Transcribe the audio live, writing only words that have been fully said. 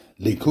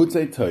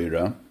Likutei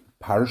Torah,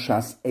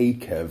 Parshas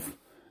Eikev,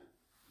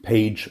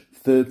 page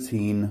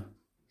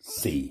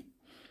 13c.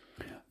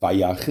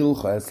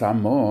 ויאכילך es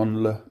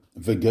המון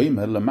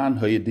וגומר למען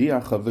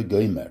הידיעך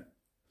וגומר.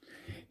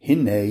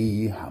 הנה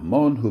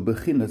המון הוא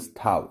בחינס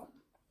tal.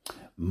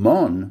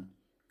 Mon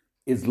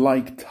is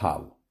like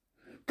tal.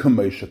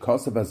 Como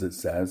shekasav, as it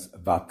says,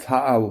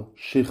 vatal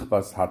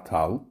shichvas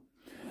hatal,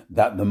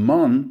 that the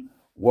mon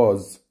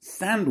was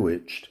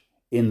sandwiched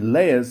in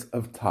layers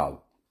of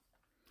tal.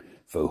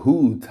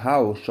 V'hu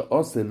tal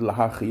she'osid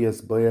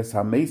lahachiyas boyas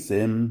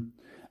hamesim,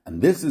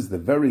 and this is the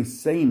very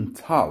same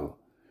tal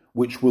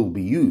which will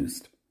be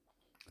used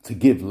to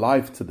give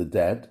life to the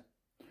dead.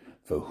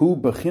 V'hu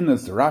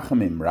bechinas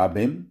rachamim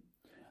rabim,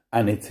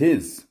 and it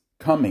is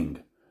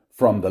coming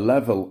from the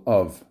level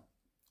of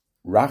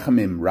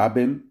rachamim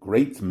rabim,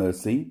 great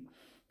mercy,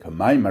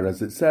 kamaimar,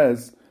 as it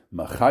says,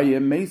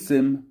 machayim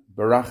mesim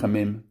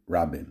berachamim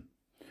rabim,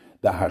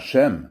 that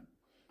Hashem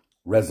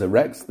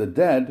resurrects the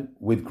dead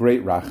with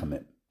great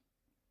rachamim.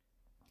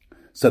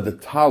 So the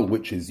tal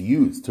which is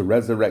used to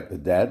resurrect the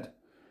dead,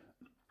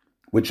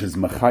 which is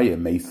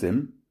machayim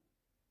mesim,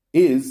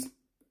 is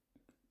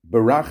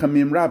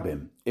berachamim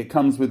rabim. It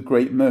comes with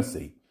great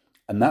mercy.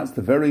 And that's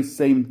the very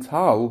same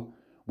tal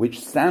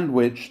which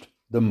sandwiched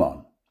the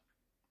mon.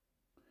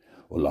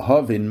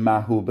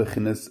 Mahu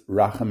bechinas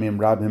rachamim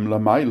rabim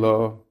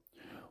lamaylo.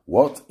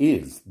 What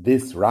is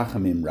this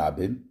rachamim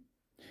rabim?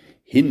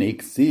 Hinik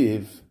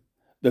siv.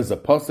 There's a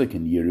pasuk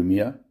in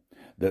Yirmiyah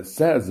that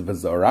says,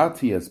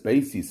 "V'zarati es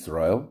beis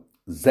Yisrael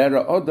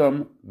zera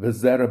odam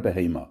v'zera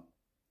behema,"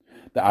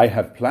 that I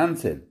have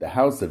planted the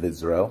house of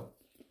Israel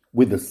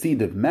with the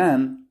seed of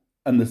man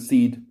and the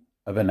seed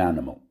of an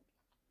animal.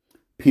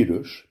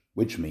 Pirush,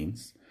 which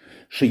means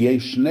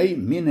sheyesh shnei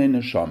minei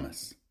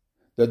neshamas,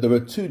 that there are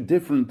two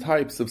different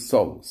types of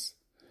souls,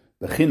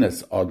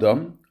 bechinas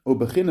Adam or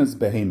bechinas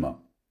behema.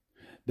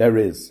 There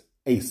is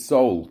a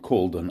soul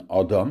called an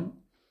Adam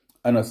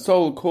and a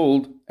soul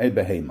called a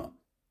behema.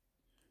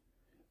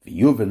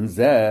 V'yuven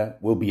zeh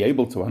will be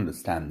able to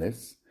understand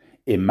this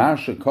in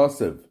Masha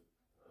Kosev,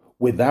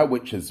 with that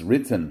which is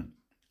written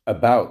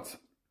about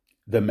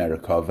the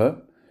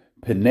Merkava,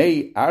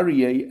 Penei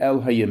Aryeh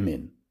El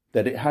Hayamin,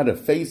 that it had a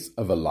face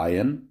of a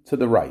lion to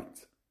the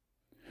right.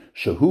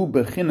 Shehu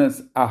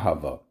bechinas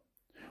ahava,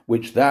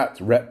 which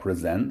that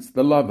represents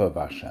the love of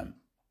Hashem.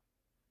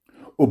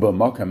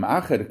 Ubamakam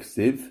acher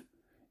ksiv,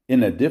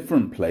 in a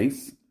different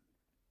place,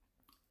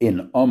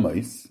 in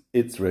Amos,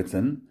 it's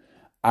written,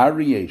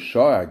 Aryeh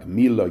shoag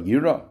milo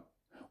yira,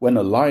 when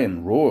a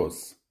lion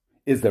roars,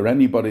 is there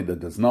anybody that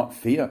does not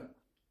fear?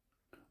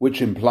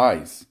 Which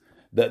implies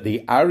that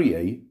the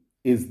Aryeh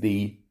is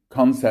the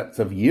concept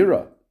of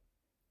yira.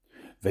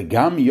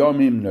 V'gam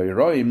yomim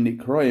noiroim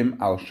nikroim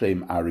al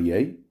shem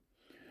Aryeh,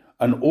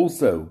 and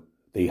also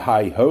the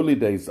high holy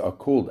days are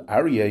called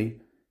Aryeh,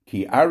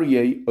 ki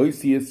Aryeh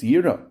osius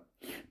yira,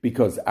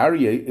 because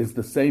Aryeh is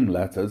the same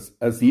letters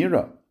as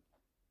yira.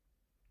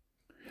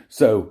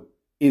 So,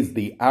 is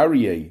the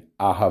Aryeh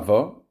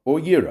ahava or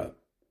yira?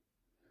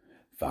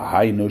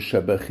 V'hainu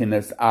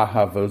shebechinas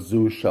ahava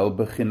zu shel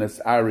bechinas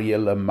Aryeh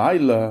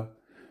lemaila.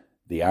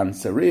 The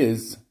answer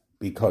is,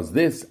 because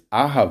this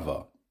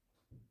ahava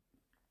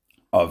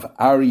of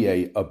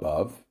Aryeh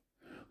above,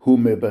 hu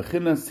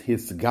mebechinas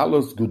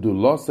hisgalos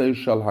gudulose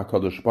shel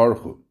HaKadosh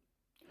Baruch Hu,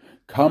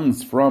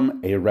 comes from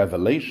a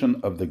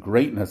revelation of the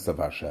greatness of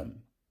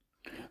Hashem.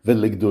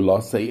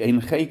 V'ligdulose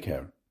ein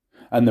cheker,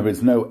 and there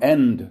is no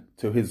end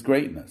to his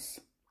greatness.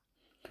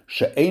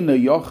 She'eino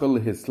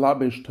yochel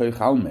hislabish toich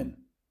almin,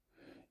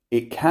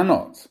 it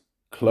cannot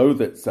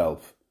clothe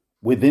itself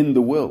within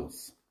the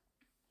wills.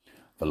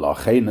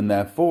 V'lachein, and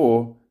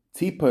therefore,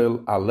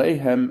 tipel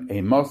alehem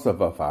emosav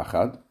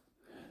afachad,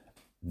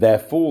 there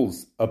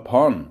falls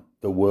upon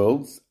the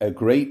worlds a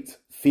great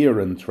fear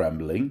and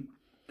trembling,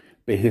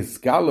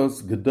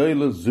 behiskalos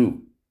gedola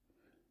zu,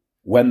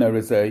 when there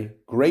is a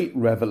great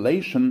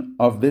revelation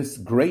of this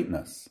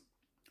greatness,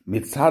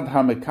 mitzad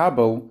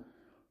hamekabel,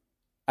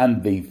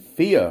 and the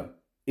fear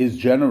is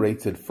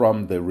generated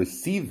from the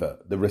receiver,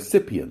 the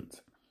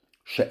recipient,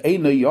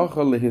 she'eino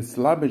yochel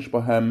lehislabish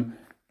bahem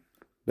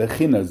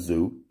bechina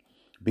zu,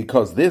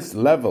 because this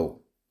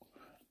level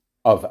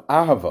of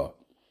ahava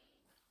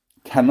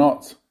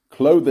cannot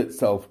clothe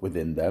itself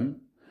within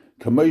them,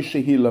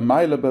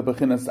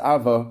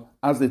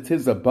 as it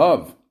is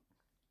above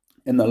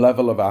in the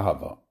level of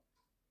ahava.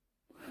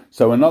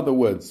 So in other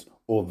words,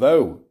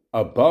 although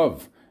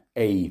above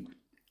a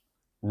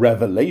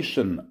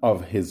revelation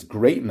of his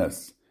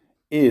greatness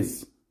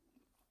is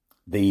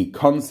the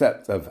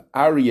concept of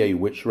Aryeh,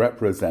 which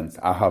represents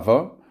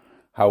ahava,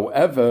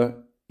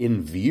 however,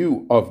 in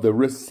view of the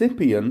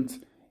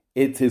recipient,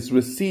 it is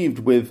received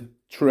with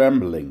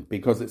trembling,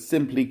 because it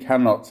simply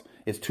cannot,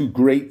 it's too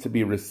great to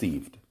be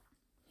received.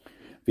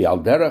 It's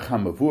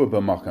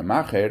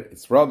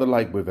rather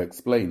like we've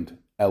explained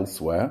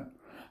elsewhere,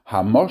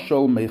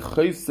 Hamoshol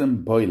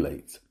mechosim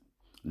boilet,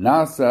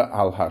 nasa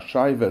al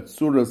hashayvet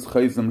suras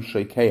chosem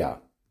shekea.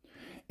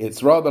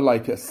 It's rather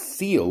like a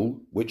seal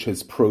which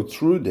is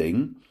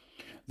protruding,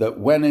 that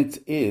when it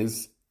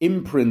is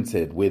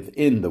imprinted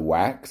within the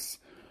wax,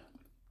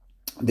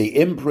 the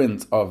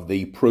imprint of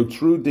the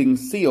protruding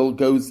seal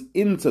goes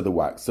into the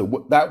wax.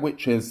 So that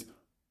which is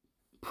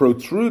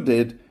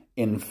protruded,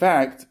 in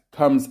fact,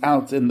 comes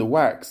out in the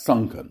wax,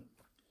 sunken.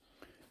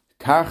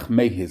 Kach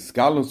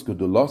mehisgalus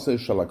gedulose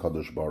shel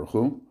HaKadosh Baruch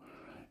Hu,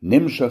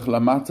 nimshach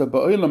lamata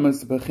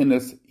ba'olamas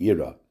b'chines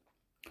yira.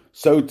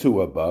 So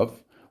too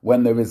above,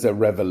 when there is a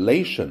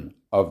revelation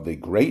of the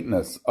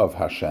greatness of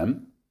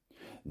Hashem,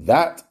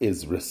 that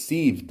is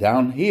received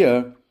down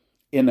here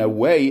in a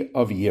way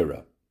of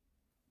yira.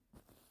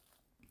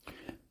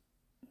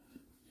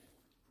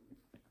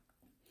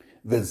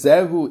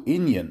 V'zehu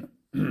inyan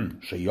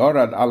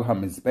sheyorad al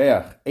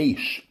hamizbeach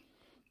eish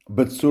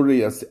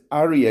b'tzurias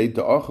aryeh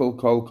de'ochel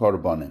kol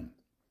korbanim.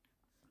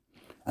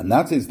 And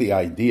that is the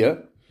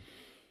idea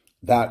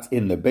that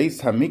in the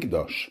Beis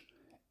Hamikdash,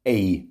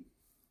 a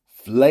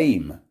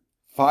flame,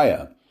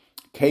 fire,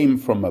 came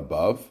from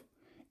above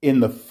in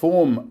the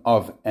form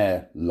of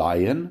a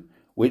lion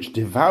which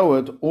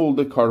devoured all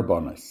the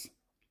korbanos.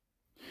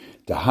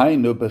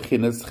 Dahainu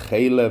b'chines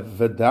chelev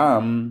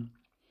v'dam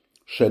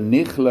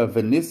shenichla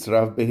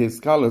v'nisrav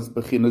behiskalas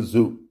b'chines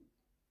zu,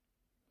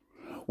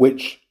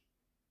 which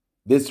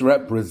this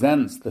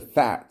represents the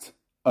fat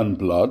and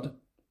blood,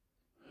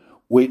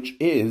 which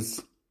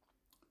is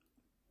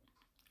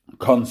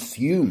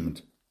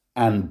consumed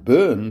and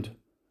burned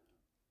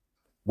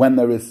when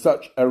there is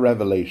such a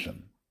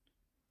revelation.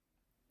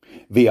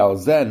 V'al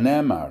zeh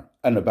nemar,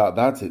 and about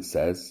that it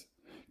says,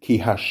 Ki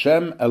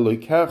Hashem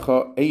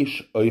Elokecha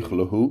eish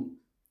oichlehu,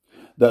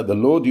 that the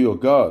Lord your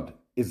God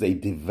is a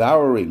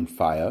devouring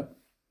fire,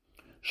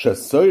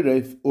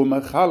 shesoiref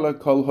umechala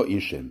kol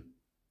ha'ishim,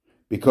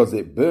 because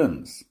it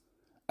burns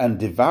and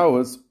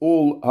devours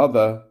all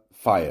other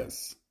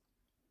fires.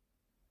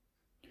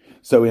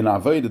 So in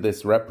Avodah,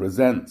 this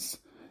represents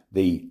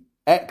the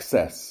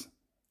excess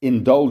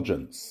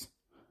indulgence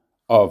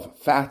of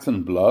fat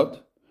and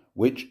blood,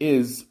 which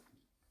is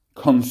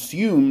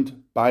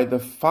consumed by the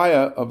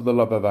fire of the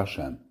love of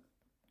Hashem.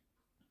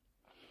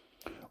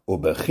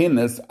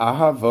 Ubechines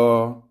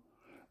ahava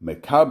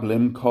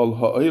mekablim kol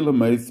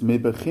ha'olames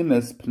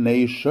mebechines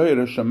pnei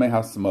shoyre shemei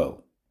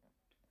hasmol.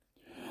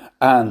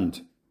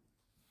 And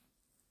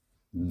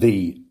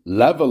the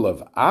level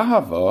of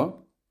ahava,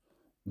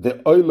 the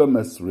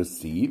olames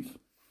receive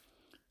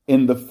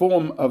in the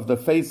form of the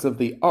face of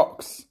the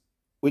ox,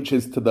 which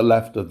is to the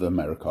left of the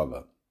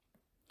Merkava.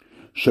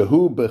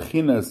 Shehu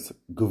bechines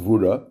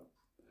gevura,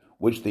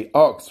 which the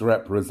ox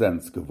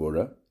represents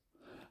gevura.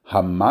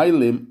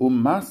 Hamailim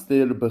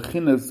umastir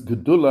bechines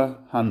gedula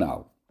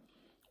hanal,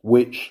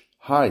 which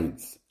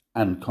hides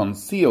and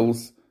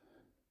conceals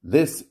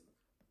this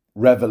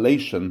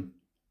revelation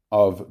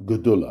of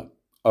gedula,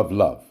 of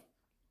love.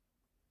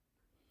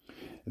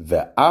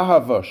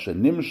 Ve'ahava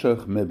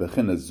shenimshach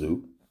mebechines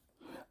zu,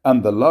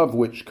 and the love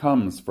which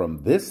comes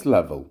from this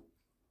level,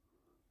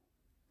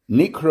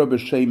 nikra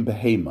b'shem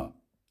behema,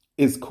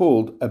 is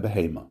called a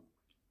behema.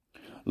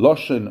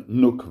 Loshen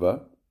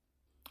nukva,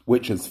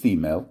 which is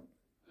female,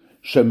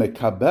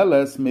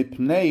 shemekabeles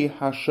mipnei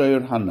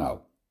hasher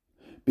hanal,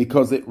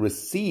 because it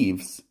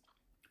receives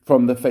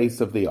from the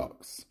face of the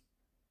ox.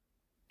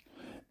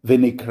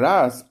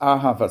 V'nikras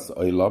ahavas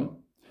olam,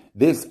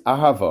 this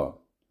ahava,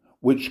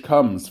 which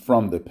comes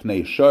from the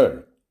pnei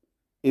shor,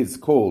 is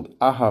called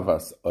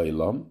ahavas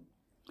olam,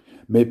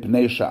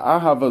 mipnei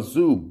she'ahava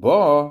zu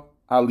ba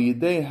al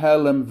yidei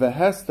helem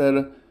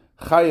vehester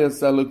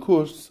chayas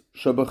elikus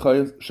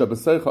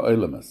shebesecha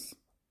olamas,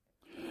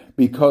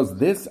 because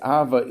this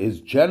ava is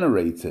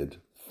generated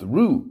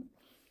through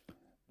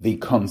the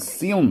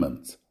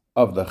concealment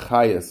of the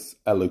chayas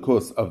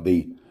elikus, of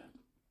the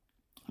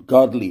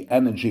godly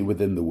energy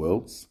within the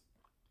worlds.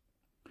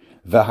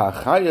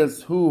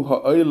 V'hachayas hu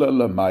ha'oila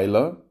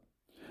l'mayla,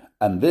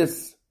 and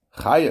this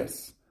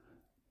chayas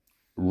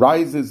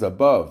rises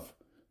above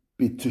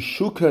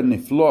b'teshuka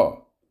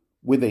niflo,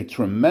 with a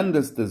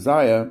tremendous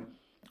desire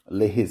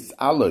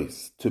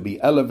lehisalois, to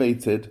be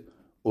elevated,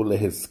 or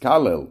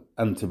lehiskalel,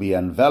 and to be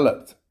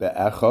enveloped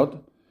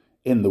be'echad,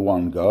 in the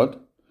one God,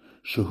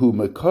 shehu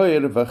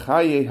mekoyer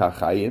v'chaye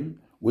hachayim,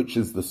 which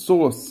is the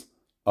source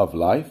of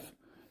life,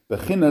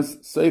 bechinas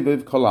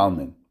seviv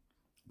kolalmin,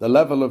 the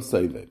level of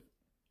seviv.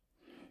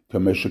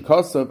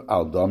 K'meshikosav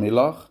al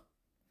domilach,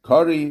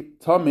 kari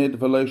tamid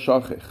v'lo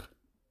shachich,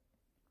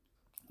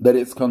 that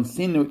it's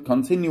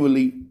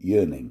continually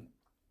yearning.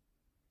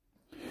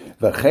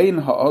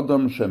 V'chein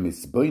ha'adam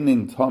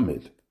shemisboinin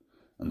tamid,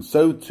 and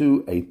so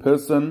too a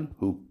person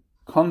who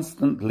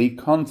constantly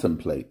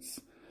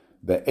contemplates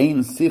the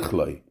ein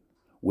sichloi,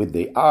 with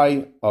the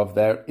eye of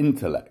their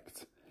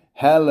intellect,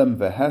 helem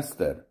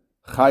v'hester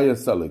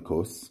chayas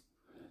alikus,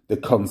 the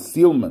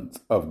concealment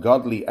of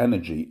godly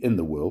energy in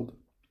the world,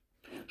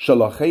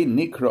 shalachei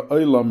nikra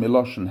olam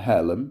miloshen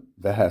helem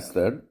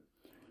v'hester,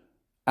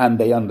 and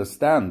they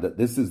understand that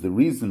this is the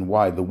reason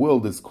why the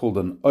world is called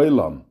an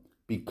olam,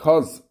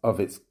 because of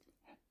its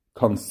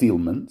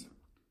concealment.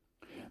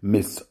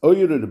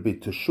 Misoyer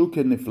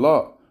b'teshuka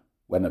nifla,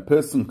 when a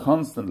person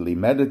constantly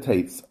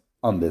meditates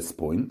on this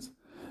point.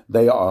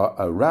 They are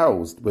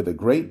aroused with a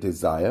great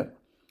desire,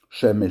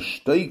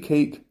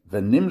 shemishteikek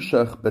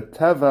v'nimshach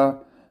beteva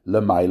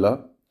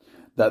lemaila,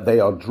 that they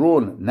are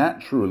drawn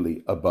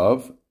naturally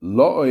above,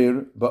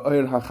 lo'ir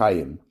ba'ir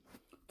hachayim,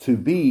 to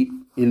be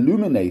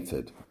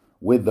illuminated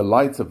with the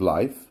light of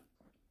life,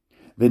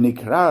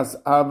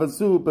 v'nikras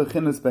avazu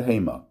bechinas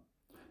behema,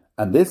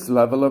 and this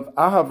level of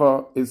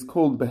ahava is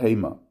called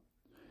behema,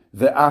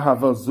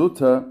 ve'ahava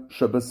zuta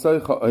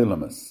shebesoicha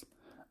olamus,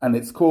 and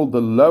it's called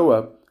the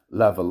lower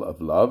level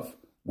of love,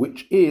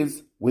 which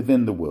is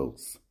within the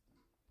worlds.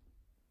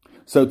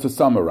 So to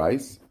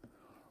summarize,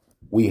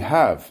 we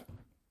have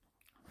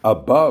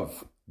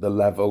above the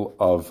level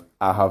of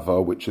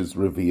ahava, which is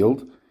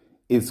revealed,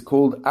 is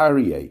called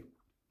Aryeh.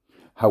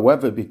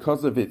 However,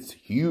 because of its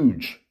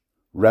huge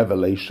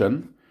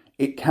revelation,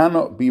 it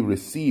cannot be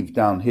received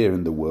down here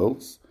in the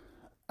worlds,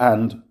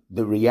 and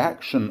the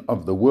reaction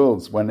of the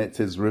worlds when it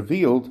is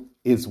revealed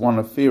is one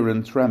of fear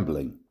and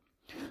trembling.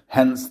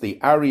 Hence, the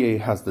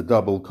Aryeh has the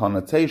double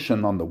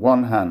connotation. On the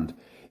one hand,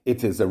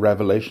 it is a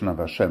revelation of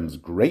Hashem's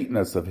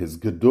greatness, of His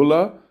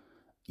Gedula,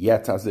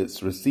 yet as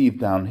it's received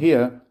down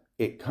here,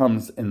 it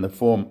comes in the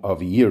form of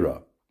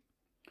Yira.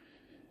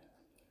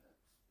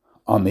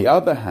 On the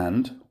other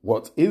hand,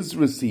 what is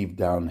received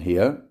down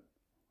here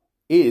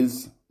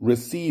is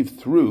received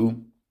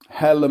through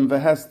Helem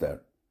v'Hester,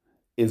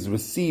 is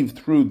received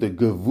through the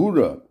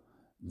Gevura,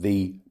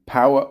 the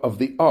power of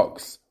the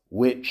ox,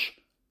 which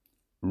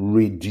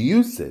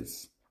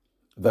reduces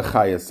the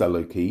Chayas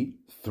Eloki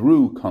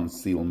through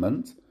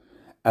concealment,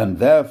 and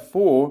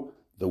therefore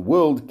the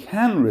world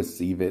can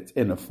receive it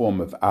in a form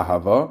of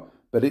Ahava,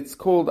 but it's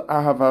called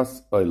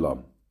Ahavas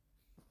Olam.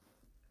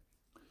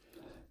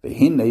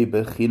 V'hinei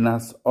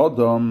bechinas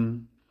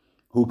Odom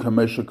hu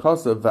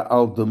kameshakosav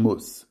ve'al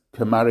demus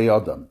kamari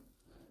Odom.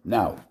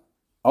 Now,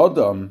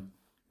 Odom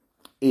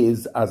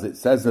is, as it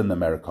says in the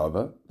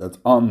Merkava, that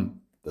on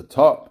the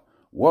top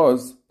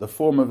was the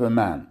form of a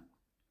man.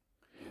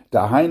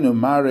 Dahainu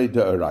mare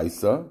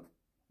de'oraisa,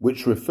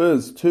 which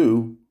refers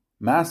to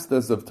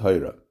masters of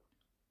Torah.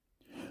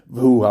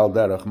 V'hu al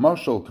derech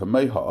mashal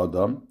kamei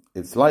ha'adam,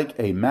 it's like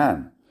a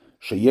man,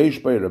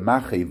 sheyesh bei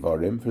remache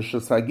varim,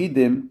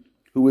 v'shasagidim,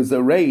 who is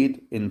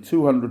arrayed in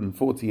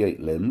 248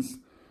 limbs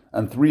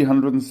and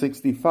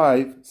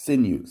 365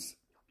 sinews.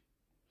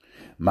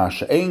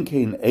 Mash'ein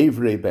kein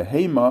evrei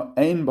behema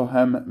ein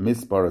bohem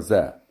misbar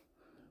zeh,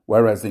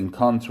 whereas in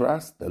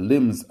contrast, the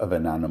limbs of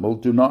an animal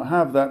do not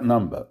have that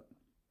number.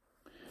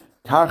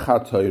 Kach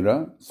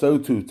ha-Torah, so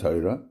too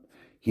Torah,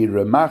 hi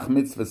remach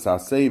mitzvahs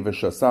aseh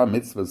v'shasa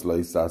mitzvahs lo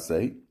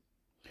yisaseh,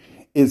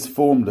 is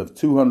formed of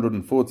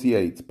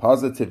 248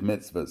 positive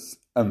mitzvahs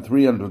and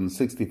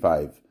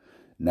 365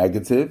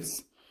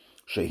 negatives.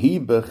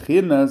 Shehi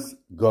bechinas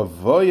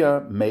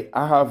gavoya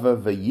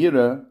me'ahava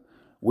v'yira,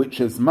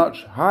 which is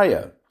much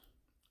higher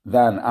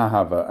than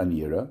ahava and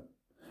yira.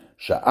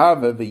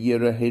 She'ava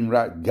v'yira hein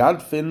rak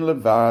gadfin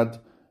levad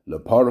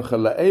leporcha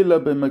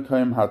le'ela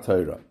b'mekoyim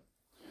ha-Torah.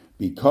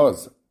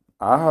 Because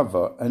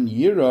ahava and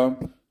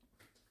yira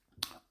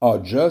are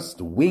just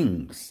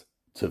wings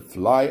to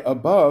fly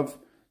above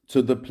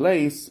to the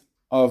place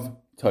of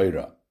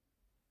Torah.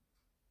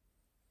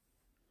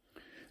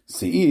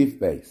 Seif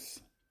base.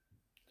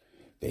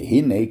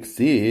 V'hinei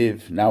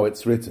ksiv, now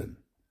it's written.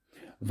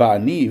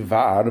 Va'ani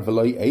va'ar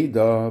v'loi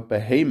eda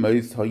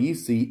behemos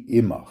hayisi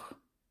imach.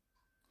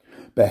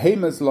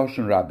 Behemos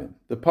lashon rabim.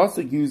 The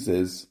pasuk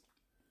uses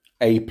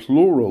a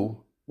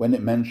plural when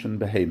it mentioned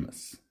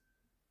behemos.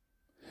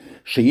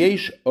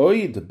 Sheyesh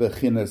oid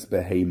bechinas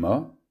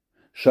behema,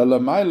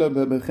 shalamayla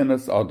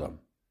bechinas adam.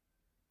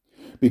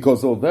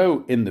 Because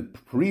although in the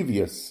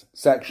previous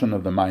section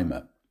of the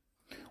Maimah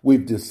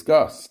we've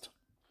discussed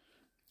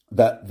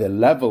that the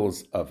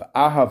levels of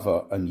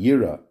Ahava and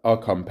Yira are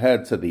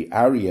compared to the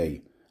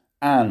Aryeh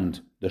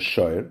and the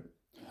Shoir,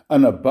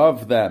 and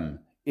above them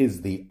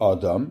is the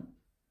Adam.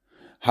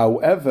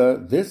 However,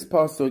 this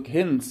pasuk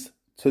hints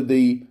to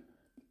the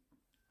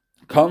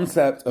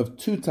concept of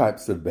two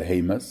types of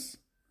behemoths,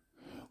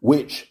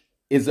 which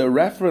is a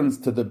reference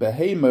to the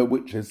behemoth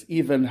which is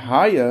even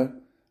higher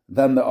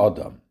than the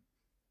Adam.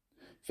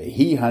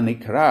 Vehi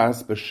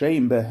hanikras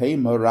b'shem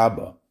behema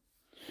rabba,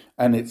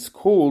 and it's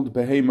called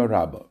behema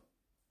rabba.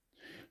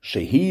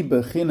 Shehi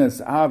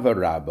bechinas ava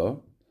rabba,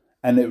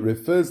 and it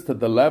refers to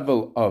the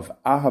level of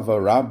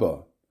ahava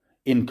rabba,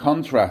 in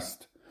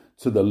contrast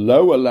to the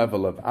lower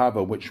level of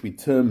ava, which we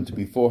termed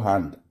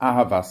beforehand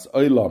ahavas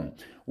olam,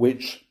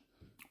 which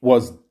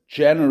was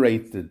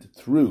generated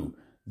through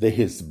the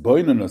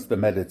hisboinenus, the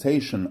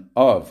meditation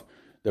of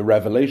the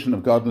revelation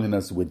of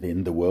godliness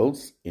within the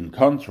worlds. In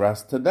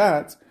contrast to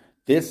that,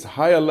 this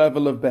higher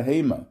level of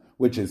behema,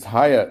 which is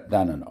higher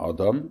than an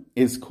Adam,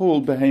 is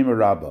called behema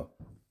rabba.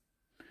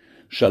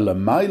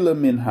 Shalamayla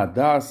min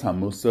hadas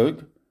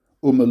hamusug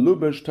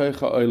umelubesh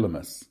teicha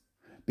oilemus,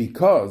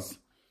 because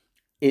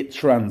it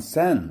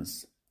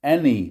transcends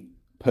any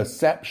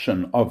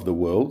perception of the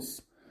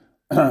worlds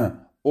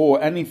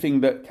or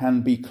anything that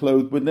can be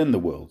clothed within the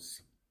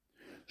worlds.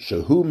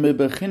 Shehu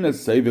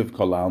mibechinas seviv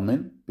kol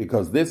almin,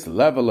 because this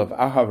level of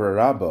ahava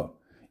rabba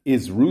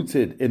is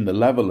rooted in the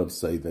level of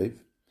seviv,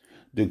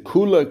 the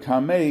kula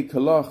kamei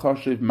kala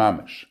chashiv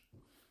mamish,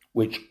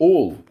 which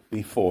all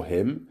before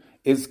him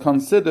is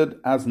considered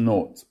as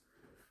naught.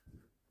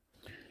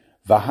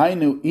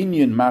 V'hainu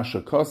inyan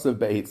masha kosev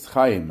be'etz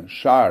chaim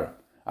shar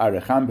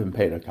arecham ben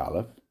perek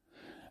aleph,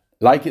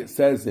 like it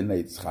says in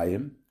Eitz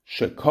Chaim,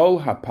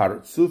 shekol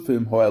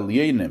hapartzufim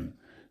ho'elyenim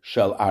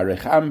shel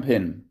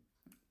arechampin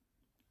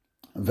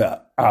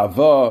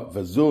ve'ava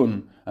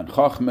ve'zun and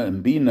chachma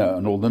and bina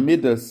and all the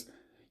midas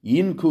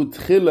yinku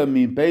tchila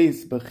mi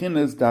beis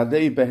bechinas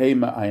dadei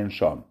behema ayin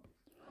sham.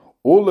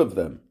 All of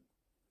them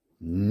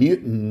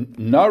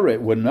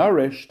were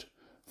nourished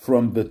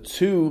from the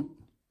two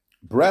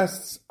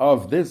breasts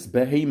of this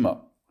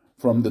behema,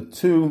 from the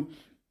two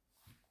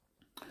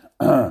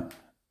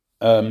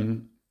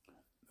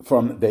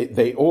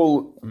they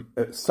all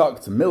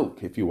sucked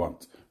milk, if you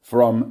want,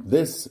 from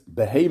this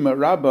behema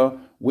rabbah,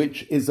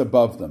 which is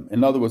above them.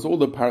 In other words, all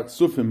the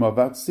partsufim of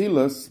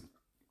Atzilus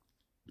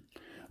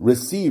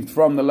received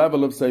from the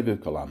level of Seviv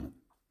Kolamin.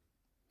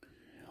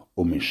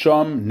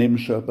 Umisham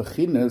nimsha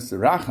bechinas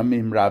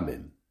rachamim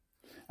rabim.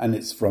 And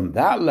it's from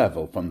that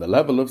level, from the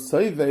level of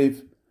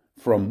Seviv,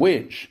 from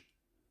which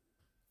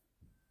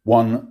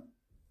one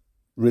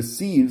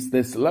receives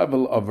this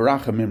level of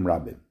rachamim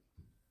rabim.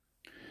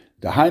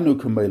 Dahainu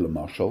kumei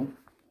l'mashal,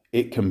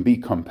 it can be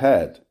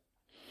compared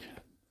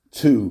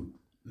to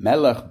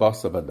melech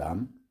basav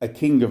adam, a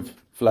king of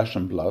flesh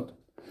and blood,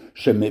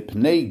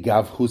 shemipnei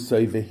gav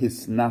husay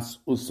v'hisnas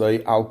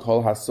usay al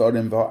kol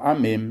hasorim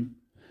v'amim,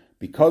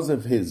 because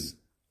of his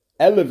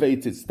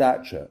elevated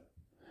stature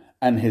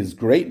and his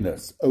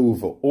greatness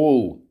over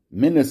all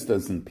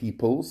ministers and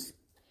peoples,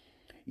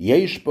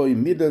 yesh boi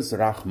midas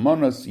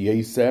rachmanas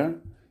yeser,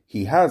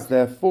 he has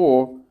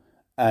therefore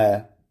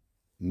a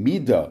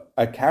midah,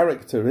 a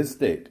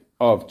characteristic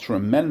of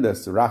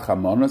tremendous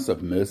rachamanos,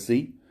 of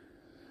mercy,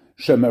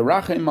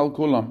 shemerachem al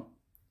kulam,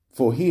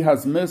 for he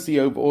has mercy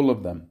over all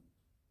of them.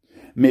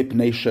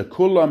 Mipnei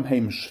shekulam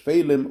heim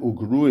shvelim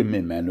ugruim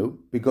mimenu,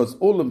 because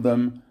all of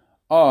them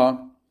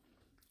are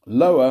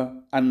lower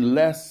and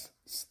less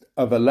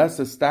of a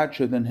lesser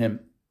stature than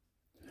him.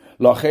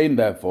 Lachein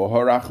therefore,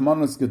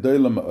 harachmanos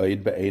gedolim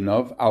oid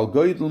be'enov al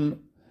goydel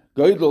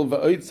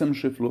ve'oitzem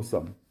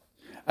shiflusam.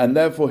 And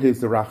therefore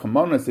his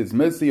rachmanos, his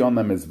mercy on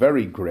them, is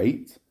very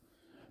great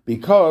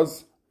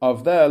because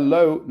of their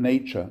low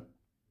nature.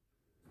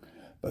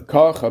 And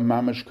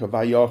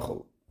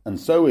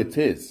so it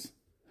is,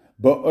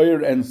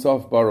 ba'oir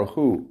ensof baruch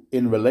hu,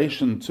 in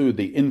relation to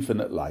the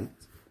infinite light,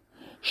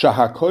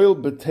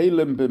 shahakoil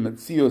betelim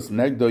b'metzios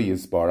negdo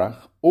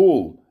yisbarach,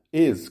 all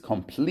is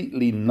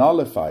completely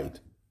nullified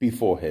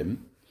before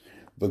him,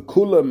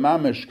 v'kula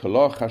mamish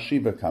kala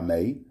chashiva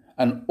kamei,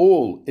 and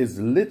all is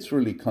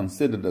literally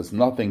considered as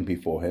nothing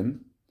before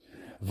him.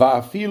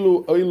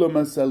 Va'afilu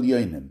oilamas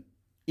elyonim,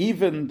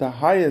 even the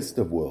highest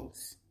of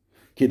worlds.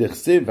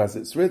 Kidechsiv, as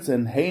it's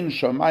written, hein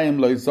shamayim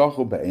lo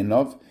zachu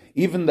be'enov,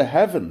 even the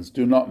heavens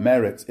do not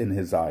merit in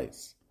his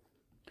eyes.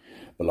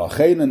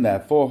 V'lachein, and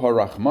therefore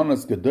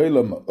harachmanos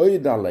gedolim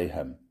oid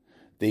aleihem,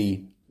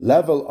 the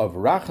level of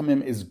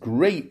rachamim is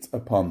great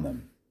upon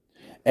them.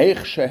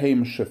 Eich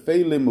shehem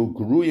shefelim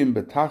ugruyim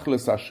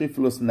betachlis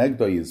ashiflus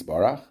negdo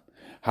yisbarach,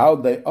 how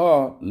they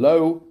are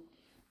low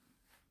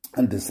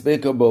and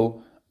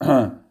despicable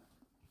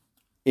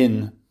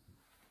in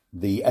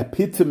the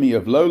epitome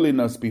of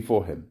lowliness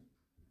before him.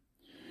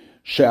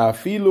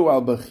 She'afilu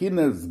al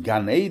bechinas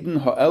Gan Eden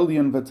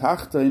ha'elyon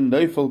v'tachtein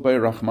neifel bei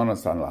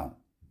Rachmanas Allah.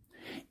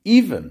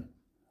 Even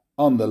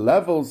on the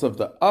levels of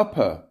the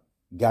upper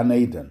Gan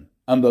Eden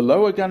and the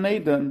lower Gan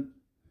Eden,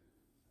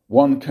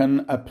 one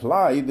can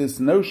apply this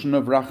notion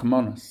of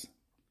Rachmanas.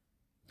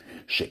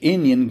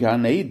 She'inyan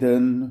Gan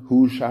Eden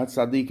hu sha'at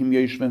tzadikim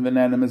yoshvim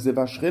v'nenem eziv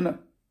hashchina.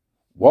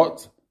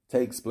 What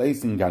takes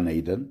place in Gan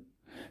Eden?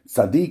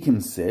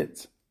 Tzadikim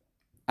sit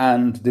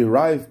and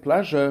derive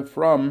pleasure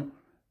from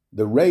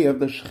the ray of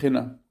the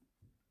Shechina.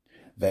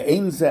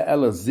 Ve'ein ze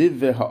ela ziv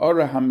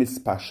ve'ha'ora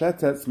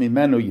hamispashetetz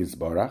mimenu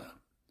yizborach.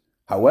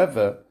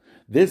 However,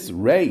 this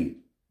ray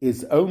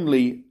is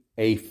only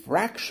a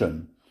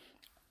fraction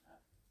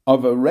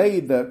of a ray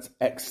that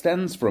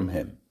extends from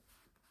him.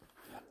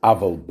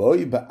 Aval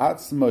boy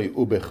be'atzmoi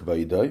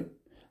ubechvoidoi.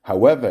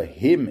 However,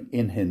 him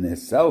in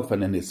himself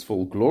and in his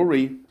full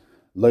glory,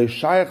 lo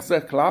shayach ze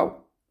klal,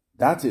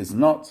 that is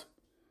not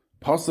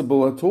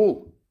possible at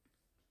all.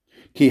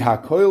 Ki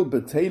hakoil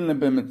beteilem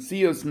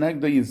b'metzios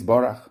negdo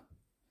yizbarach,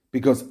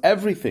 because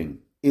everything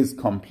is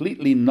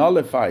completely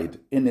nullified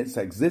in its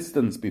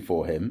existence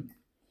before him,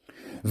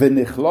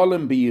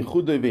 v'nichlolem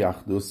b'yichudoi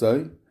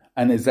v'yachdusoi,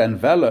 and is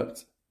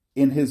enveloped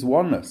in his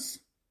oneness.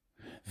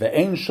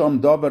 Ve'ein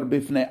shom dover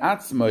b'fnei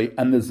atzmoi,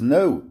 and there's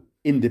no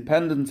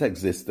independent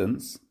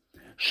existence.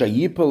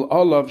 Shayipel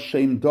olav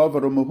shem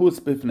dover umuhus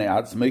b'fnei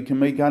atzmoi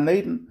k'mei Gan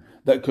Eden,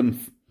 that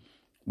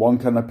one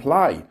can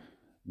apply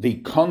the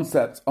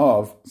concept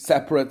of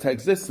separate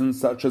existence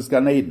such as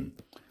Gan Eden.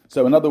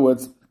 So in other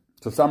words,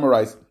 to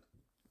summarize,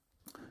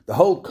 The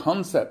whole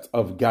concept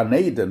of Gan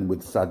Eden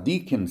with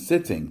Tzaddikim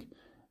sitting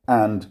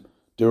and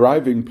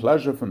deriving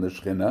pleasure from the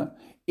Shekhinah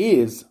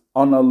is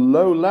on a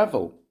low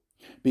level,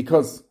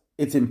 because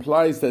it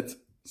implies that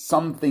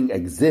something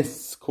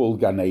exists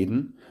called Gan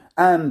Eden,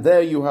 and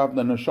there you have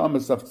the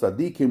neshamas of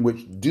tzaddikim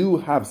which do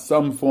have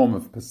some form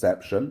of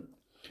perception.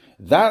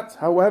 That,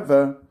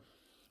 however,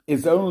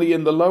 is only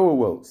in the lower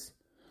worlds.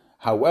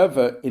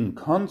 However, in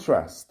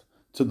contrast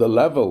to the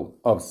level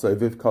of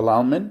Soviv Kol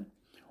Almin,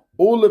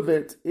 all of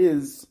it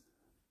is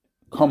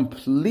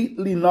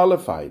completely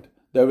nullified.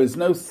 There is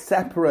no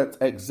separate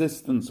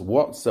existence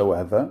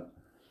whatsoever,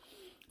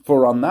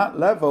 for on that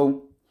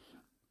level,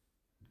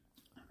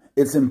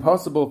 it's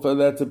impossible for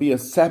there to be a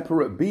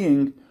separate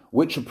being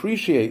which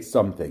appreciates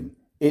something.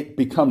 It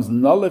becomes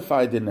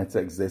nullified in its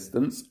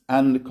existence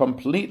and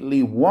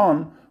completely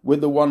one with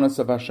the oneness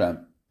of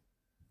Hashem.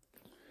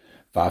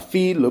 And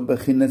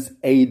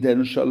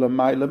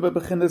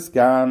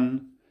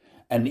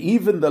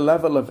even the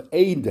level of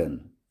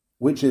Eden,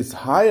 which is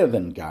higher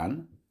than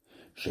Gan,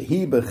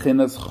 shehi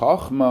bechinas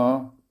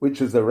Chochma, which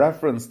is a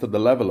reference to the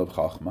level of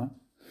Chochma,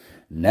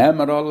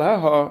 Nemar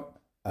aleha,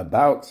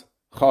 about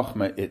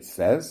Chochma it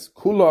says,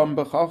 Kulam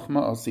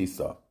b'Chochma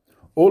asisa,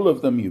 all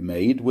of them you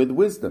made with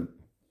wisdom.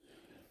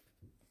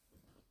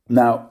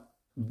 Now,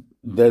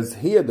 there's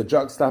here the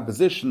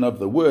juxtaposition of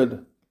the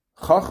word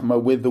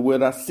Chochma with the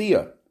word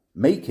Asiya,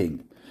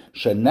 making.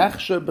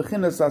 Shenechshe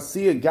b'chinas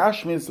Asiya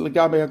gashmis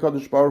legabe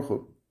HaKadosh Baruch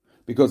Hu.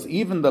 Because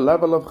even the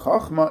level of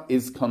Chochma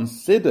is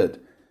considered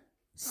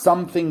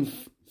something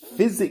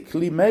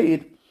physically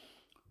made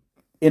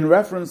in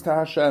reference to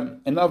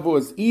Hashem. In other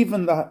words,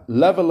 even the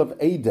level of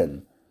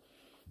Eden,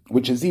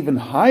 which is even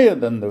higher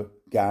than the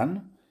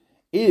Gan,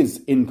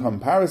 is in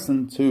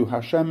comparison to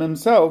Hashem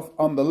himself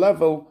on the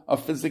level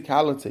of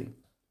physicality.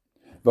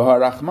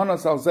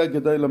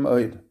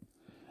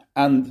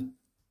 And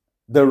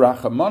the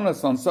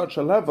Rachamanas on such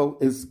a level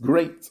is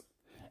great.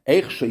 How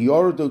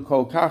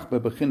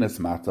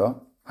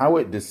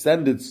it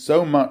descended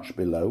so much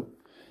below,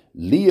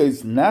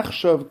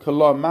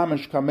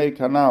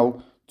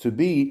 to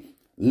be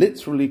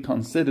literally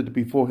considered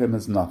before him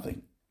as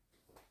nothing.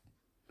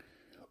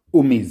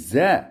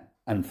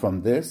 And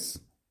from this,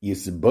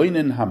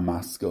 Yisboinen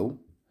Hamaskel,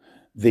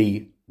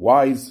 the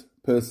wise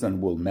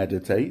person will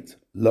meditate,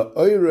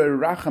 La'oire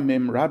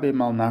Rachamim Rabim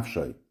al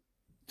Nafshay,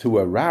 to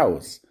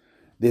arouse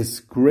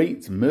this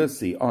great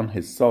mercy on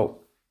his soul.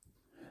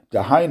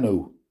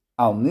 Dahainu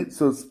al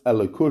Nitzus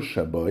Elokush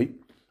Shaboy,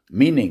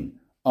 meaning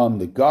on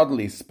the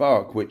godly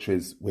spark which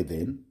is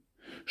within,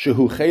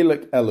 Shehu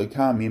Chelek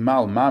Elokah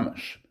Mimal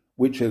Mamash,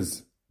 which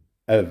is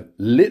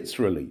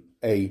literally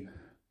a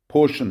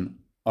portion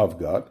of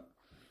God,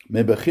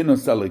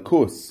 Mebechinus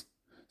Elikus,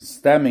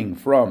 stemming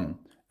from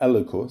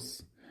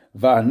Elikus,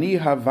 Va'ani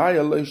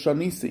Havaya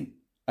Leishanisi,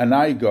 and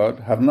I,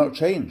 God, have not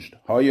changed.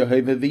 Haya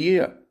Heva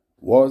V'yeh,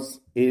 was,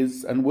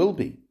 is, and will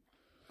be.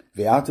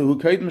 Ve'atahu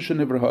Kedim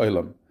Shenivra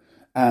Ha'olam,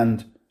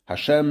 and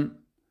Hashem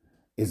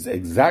is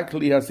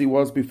exactly as he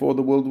was before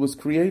the world was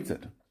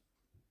created.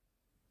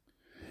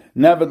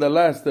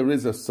 Nevertheless, there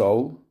is a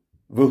soul,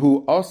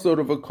 V'hu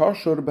Asur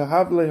V'koshur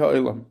B'havle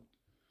Ha'olam,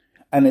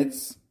 and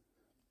it's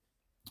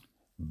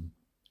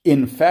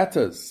in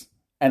fetters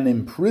and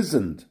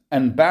imprisoned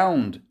and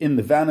bound in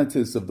the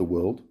vanities of the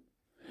world,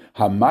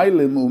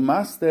 Hamaylim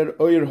umaster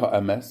oir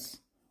ha'emes,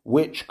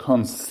 which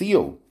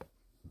conceal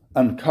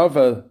and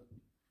cover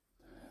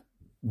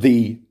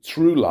the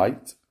true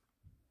light,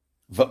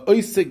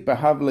 v'oisik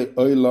behavle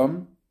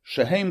oilam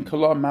shehem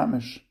kalam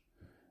mamish,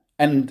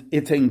 and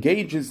it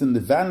engages in the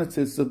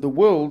vanities of the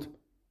world,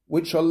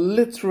 which are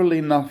literally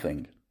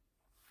nothing.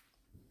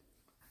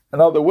 In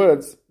other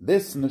words,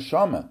 this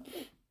neshama,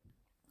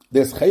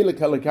 this chelek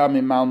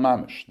elokah mal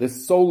mamish,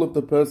 this soul of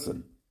the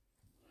person,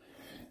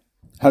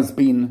 has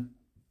been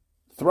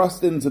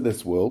thrust into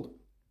this world,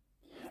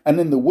 and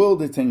in the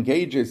world it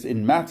engages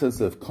in matters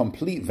of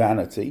complete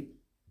vanity.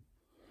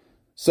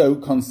 So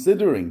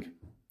considering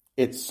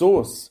its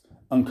source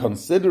and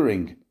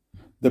considering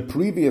the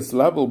previous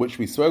level which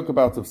we spoke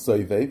about of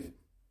Sovev,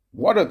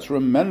 what a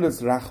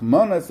tremendous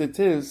rachmanas it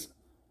is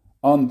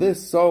on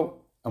this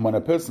soul. And when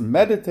a person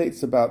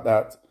meditates about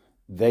that,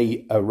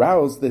 they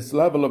arouse this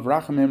level of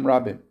rachamim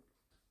rabim.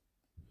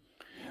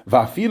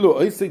 Va'afilu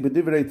oisik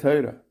b'divrei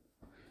Torah,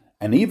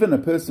 and even a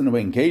person who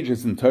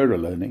engages in Torah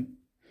learning,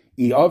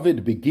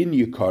 i'avid begin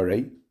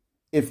yukare,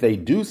 if they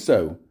do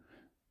so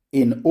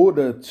in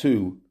order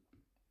to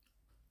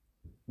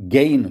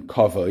gain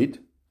kavod,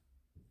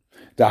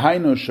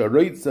 dahainu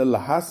sharoitza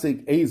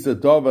lahasig eza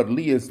davar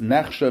liyas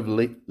nechshav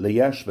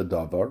liyesh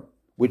v'davar,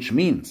 which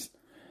means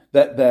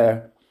that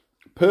their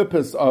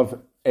purpose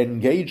of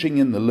engaging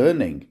in the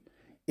learning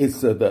is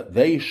so that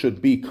they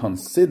should be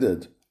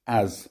considered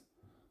as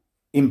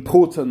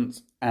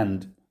important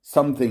and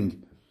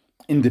something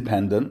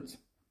independent.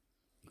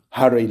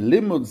 Hare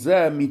limud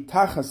zeh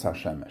mitachas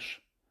hashemesh.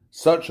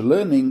 Such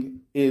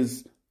learning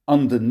is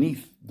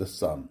underneath the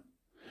sun.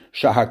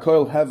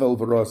 Shahakol hevel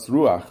v'ros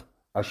ruach,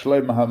 as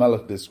Shlomo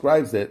HaMelech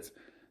describes it,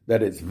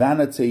 that it's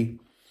vanity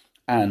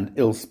and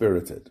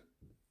ill-spirited.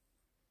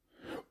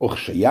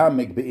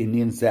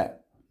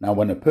 Now,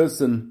 when a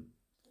person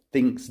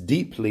thinks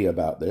deeply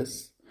about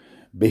this,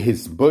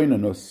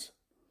 behisboinanus,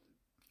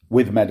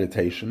 with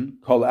meditation,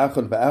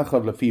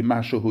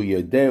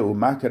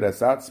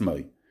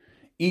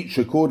 each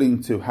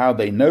according to how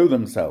they know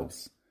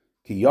themselves,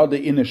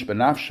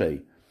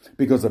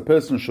 because a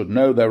person should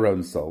know their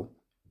own soul.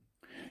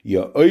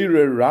 A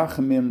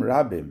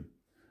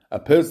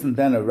person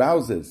then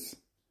arouses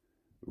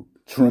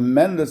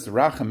tremendous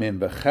rachamim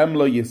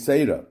v'chemlo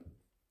yisera,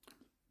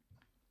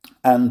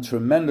 and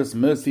tremendous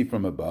mercy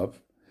from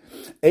above.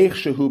 Eich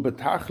shehu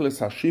betachlis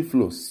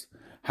hashiflus,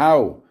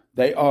 how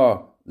they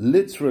are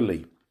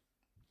literally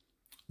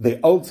the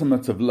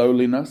ultimate of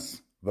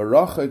lowliness,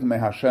 v'rocheg me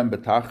Hashem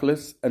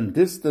betachlis, and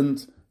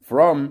distant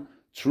from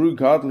true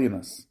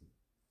godliness.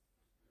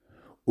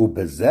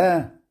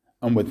 Ubezeh,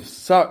 and with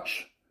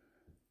such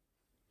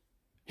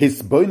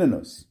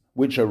hisboinanus,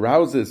 which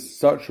arouses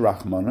such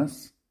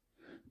rachmanas,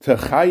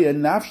 techaya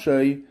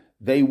nafshay,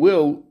 they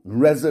will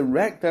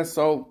resurrect their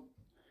soul.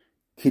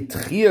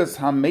 Kitchias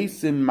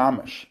hamesim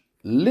mamash,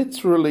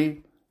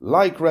 literally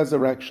like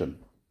resurrection.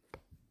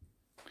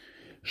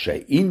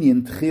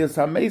 She'inyin tchias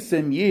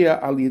hamesim yeh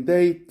al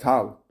yedei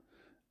tal.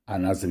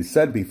 And as we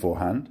said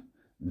beforehand,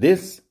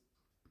 this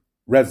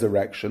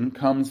resurrection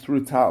comes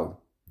through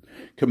tal.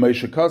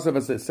 K'moshe Kosev,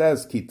 as it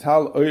says, ki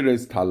tal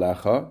oires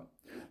talecha,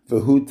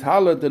 v'hu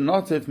tala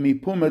denotiv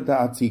mipuma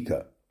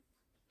da'atika.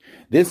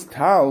 This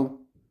tal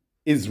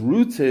is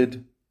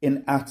rooted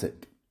in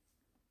Atik.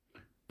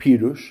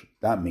 Pirush,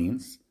 that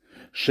means,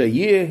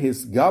 sheyeh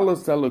his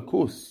galus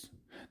elokus,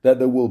 that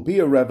there will be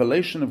a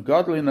revelation of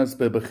godliness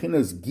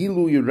bebechinas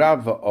gilui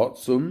rav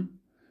va'otzum,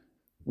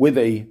 with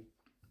a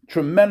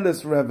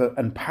tremendous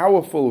and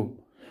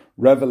powerful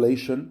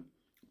revelation,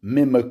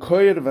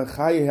 mimakoyer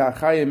v'chayeh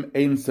ha'chayim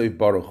ein sof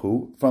baruch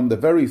hu, from the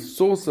very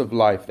source of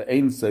life, the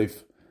ein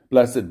sof,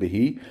 blessed be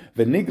He,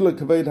 v'nigla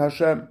kavod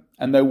Hashem,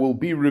 and there will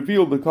be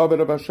revealed the kavod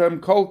of Hashem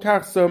kol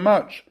kach so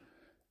much,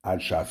 ad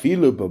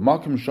shafilu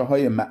b'makim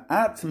shahaya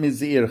ma'at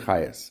mizir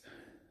chayes,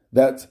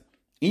 that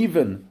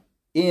even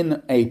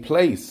in a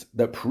place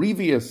that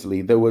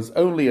previously there was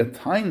only a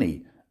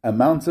tiny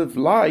amount of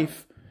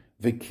life,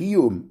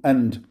 v'kiyum,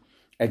 and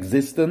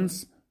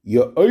existence,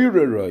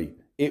 yo'oireroi,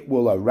 it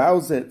will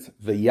arouse it,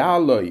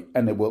 v'yaloi,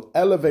 and it will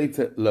elevate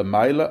it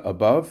l'mayla,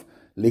 above,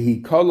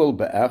 lihikolol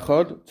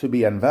be'echad, to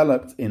be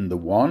enveloped in the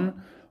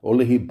one, or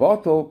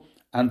lihibotol,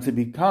 and to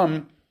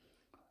become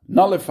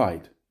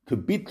nullified,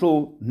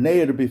 kubitl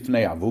neir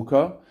bifnei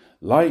avuka,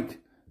 like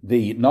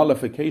the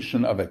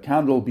nullification of a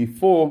candle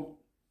before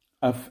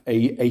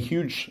a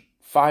huge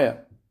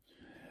fire.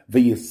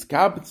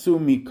 V'yiskabtzu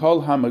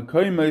mikol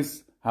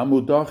hamakoymes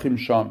hamudachim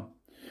sham,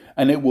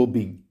 and it will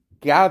be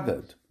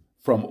gathered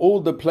from all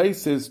the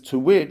places to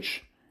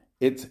which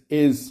it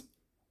is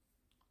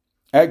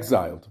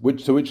exiled,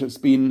 to which it's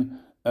been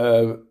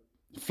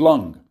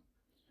flung.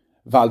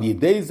 Val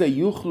yideze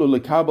yuchlu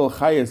lekabel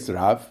chayes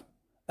rav,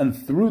 and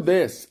through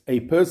this a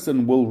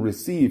person will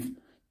receive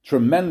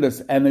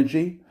tremendous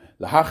energy,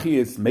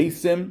 l'hachiyis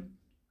mesim,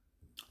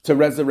 to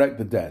resurrect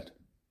the dead.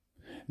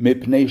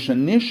 Mipnei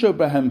shenisha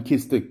behem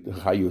kistik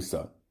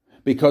chayusa,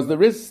 because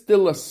there is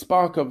still a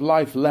spark of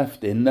life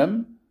left in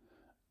them,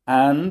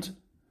 and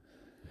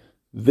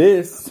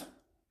this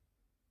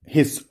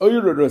his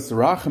oirerus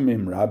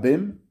rachamim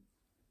rabim,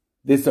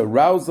 this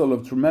arousal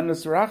of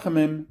tremendous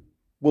rachamim,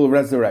 will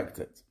resurrect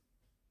it.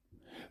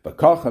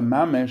 V'kocha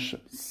mamesh,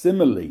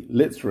 similarly,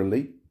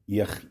 literally,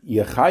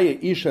 yechaya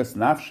ishes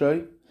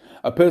nafshay,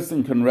 a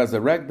person can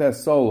resurrect their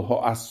soul,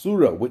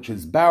 ho'asura, which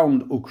is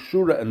bound,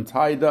 ukshura, and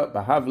tied up,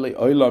 b'havle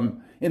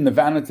olam, in the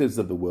vanities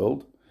of the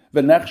world,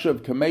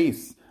 v'nechshav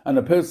kameis, and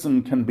a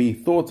person can be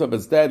thought of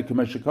as dead,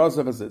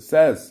 k'meshikosav, as it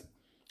says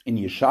in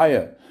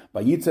Yeshaya,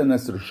 v'yitzen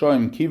es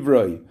rishoim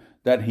kivroi,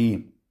 that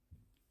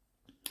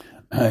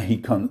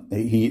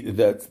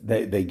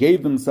they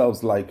gave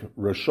themselves like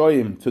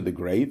rishoim to the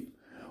grave,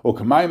 or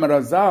k'mayim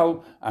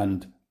razal,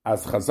 and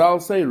as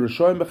Chazal say,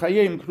 rishoim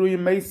b'chayim kruyim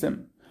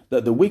mesim,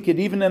 that the wicked,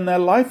 even in their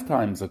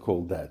lifetimes, are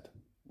called dead.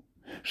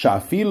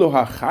 Sha'afilu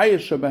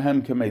ha'chayesh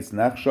behem kemeis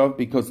nechshav,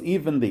 because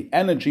even the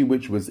energy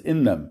which was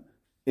in them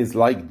is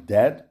like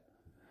dead.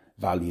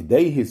 V'al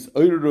yidei his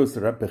oirus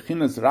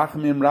repechinas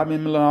rachamim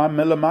rabim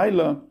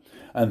melamayla,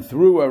 and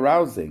through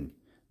arousing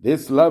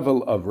this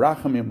level of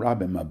rachamim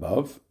rabim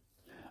above,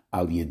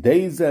 al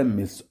yidei ze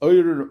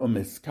misoirer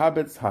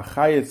umiskabetz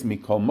hachayes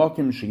mikol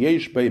mokim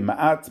sheyesh bei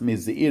ma'at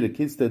mizeir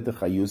kiste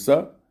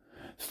techayusa,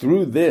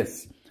 through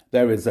this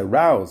there is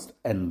aroused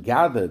and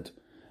gathered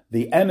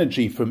the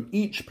energy from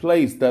each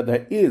place that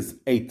there is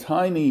a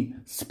tiny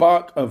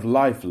spark of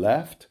life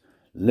left,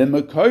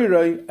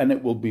 limakoirei, and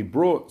it will be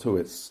brought to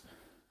its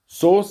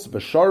source,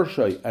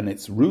 v'sharshay, and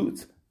its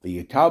root,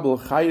 v'yikabel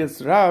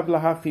chayes rav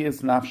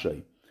lahachiyes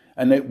nafshay,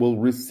 and it will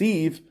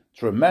receive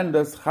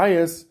tremendous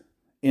chayes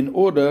in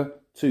order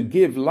to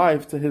give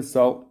life to his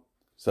soul.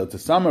 So to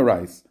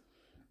summarize,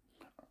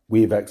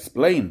 we've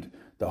explained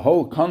the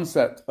whole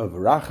concept of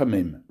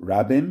rachamim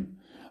rabim,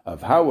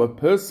 of how a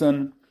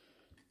person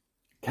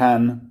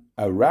can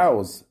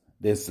arouse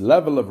this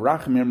level of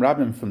Rachamim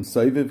Rabim from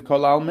Soviv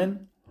Kol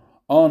Almin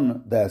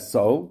on their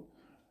soul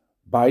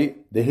by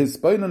the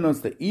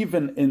Hisbonenus that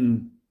even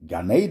in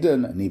Gan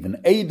Eden and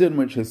even Eden,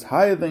 which is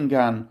higher than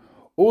Gan,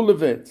 all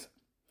of it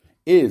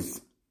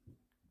is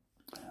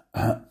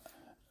on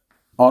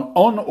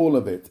all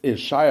of it is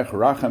Shayach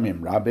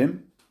Rachamim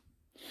Rabim.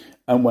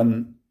 And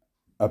when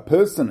a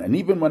person, and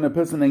even when a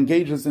person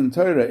engages in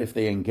Torah, if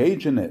they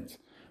engage in it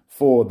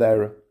for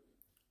their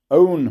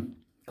own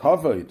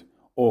kavod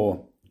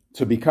or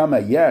to become a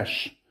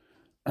yesh,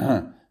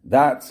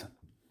 that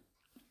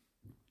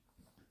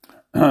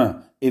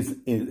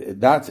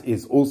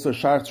is also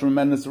shayach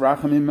tremendous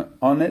rachamim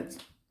on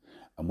it.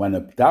 And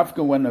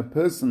when a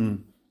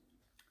person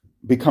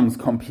becomes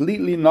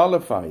completely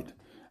nullified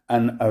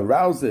and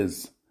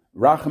arouses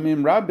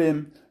rachamim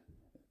rabim,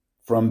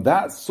 from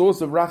that source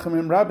of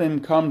rachamim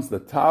rabim comes the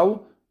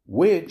tal,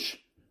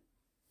 which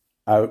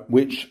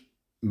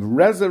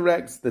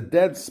resurrects the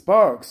dead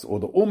sparks or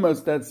the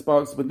almost dead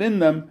sparks within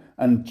them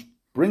and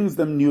brings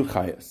them new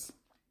chayas.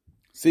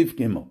 Sif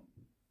Gimel.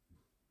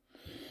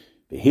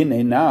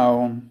 V'hine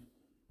now,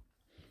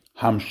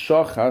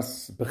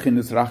 hamshochas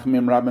b'chinas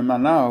rachamim rabim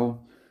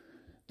anal,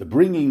 the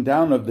bringing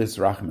down of this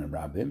rachamim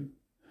rabim,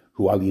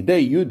 who al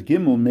yidei yud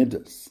gimel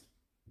midas,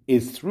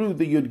 is through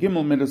the yud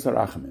gimel midas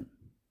harachamim.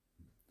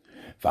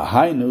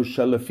 V'hainu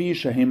shalafi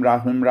shahim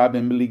rachamim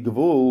rabim b'li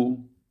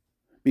gvul,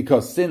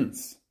 because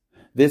since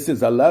this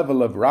is a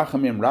level of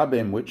Rachamim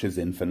Rabim which is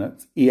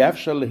infinite,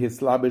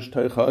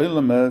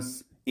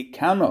 it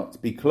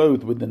cannot be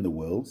clothed within the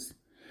worlds,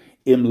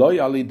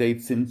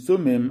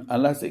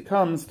 unless it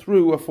comes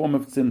through a form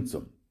of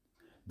tzimtzum.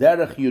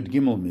 Derech Yud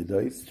Gimel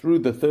Midos, through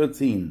the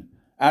 13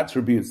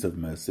 attributes of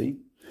mercy,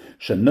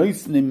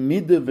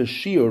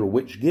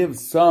 which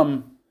gives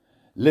some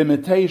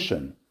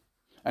limitation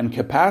and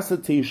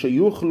capacity,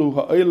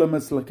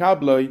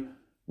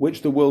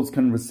 which the worlds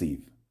can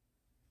receive.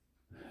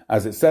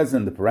 As it says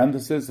in the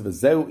parenthesis,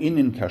 "V'zeu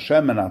inin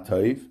kashem and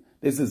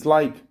this is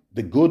like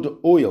the good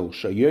oil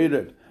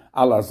sheyered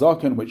al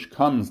azoken which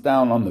comes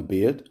down on the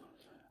beard,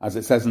 as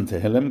it says in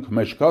Tehillim,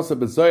 "K'mesh kosa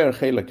b'zoyer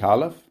chelek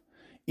aleph,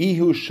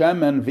 ihu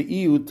shemen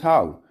v'ihu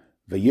tal,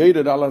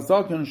 v'yered al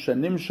azoken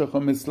shenimshach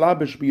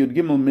mislabish b'yud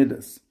gimel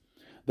midas,"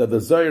 that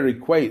the Zohar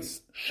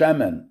equates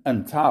shemen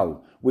and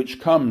tal, which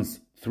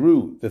comes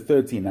through the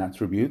 13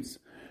 attributes,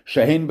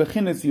 shehin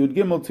b'chinas yud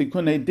gimel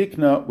tikunei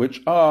dikna,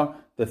 which are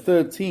the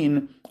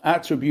 13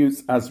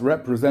 attributes as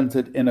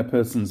represented in a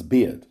person's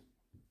beard.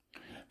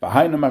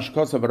 V'hainu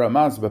mashkos of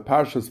Ramaz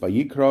b'parshas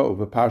Vayikra or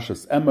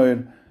b'parshas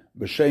Emor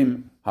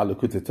b'shem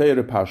Likutei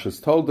Torah parshas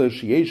Tolda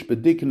sheyesh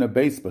b'dikna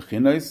beis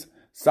b'chinos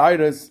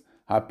Cyrus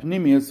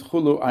hapnimius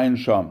chulu ayin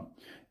sham.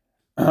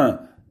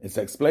 It's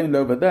explained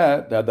over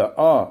there that there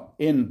are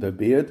in the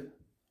beard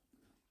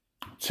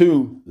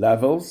 2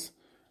 levels.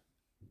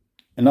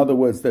 In other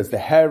words, there's the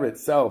hair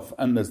itself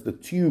and there's the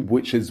tube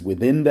which is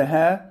within the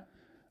hair.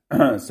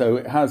 So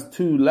it has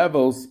 2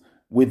 levels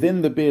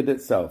within the beard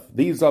itself.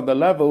 These are the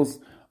levels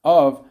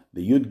of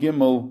the Yud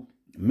Gimel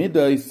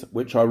Midos,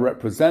 which are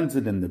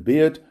represented in the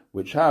beard,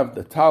 which have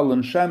the Tal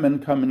and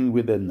Shemen coming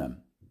within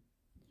them.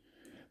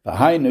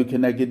 V'hainu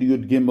keneged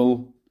Yud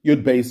Gimel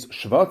Yud Beis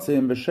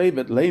Shvatzim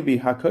v'Shevet Levi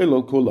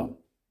hakoilo kulam.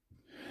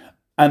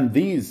 And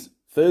these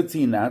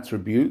 13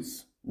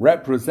 attributes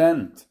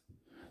represent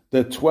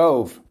the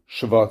 12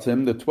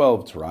 Shvatim, the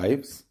 12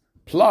 tribes,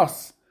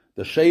 plus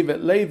the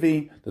Shevet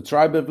Levi, the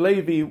tribe of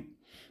Levi,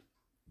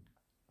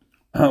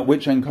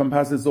 which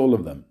encompasses all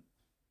of them.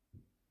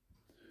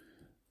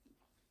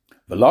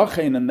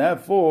 V'lachein, and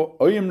therefore,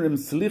 oyimrim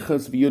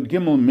slichas v'yud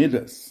gimel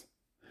midas.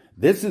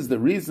 This is the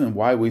reason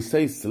why we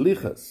say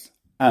slichas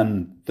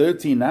and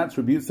 13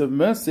 attributes of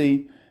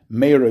mercy,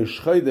 me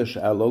Rosh Chodesh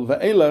Elul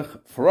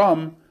ve'elech,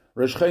 from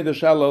Rosh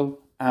Chodesh Elul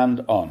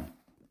and on.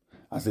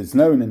 As it's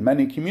known in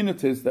many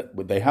communities that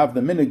they have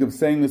the minhag of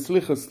saying the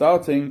slichas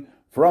starting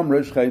from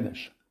Rosh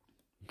Chodesh.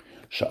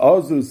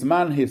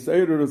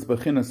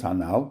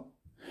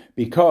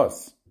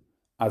 Because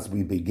as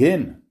we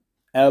begin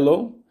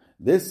Elul,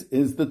 this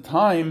is the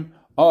time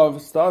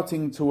of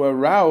starting to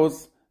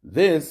arouse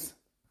this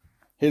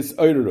his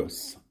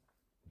oirus.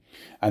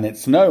 And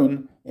it's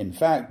known, in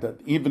fact,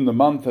 that even the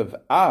month of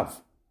Av,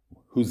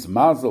 whose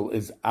mazel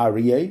is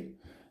Aryeh,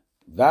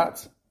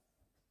 that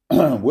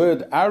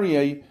word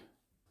Aryeh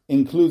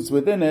includes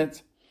within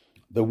it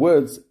the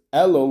words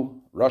Elul,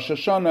 Rosh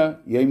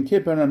Hashanah, Yom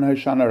Kippur, and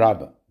Hoshana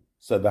Rabbah.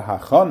 So the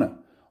Hachana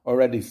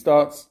already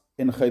starts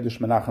in Chodesh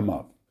Menachem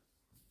Av.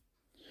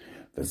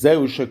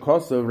 V'zeu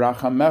shekosav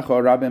rachamecha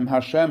rabim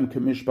Hashem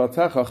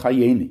k'mishpatecha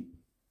chayeni.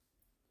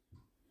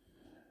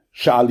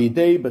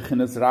 Sha'alidei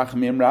b'chinas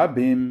rachamim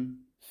rabim,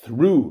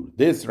 through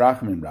this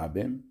rachamim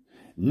rabim,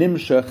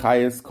 nimshe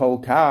chayes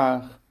kol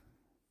kach,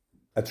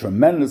 a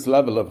tremendous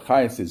level of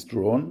chayes is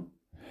drawn,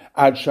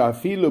 ad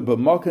sha'afilu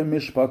b'mokem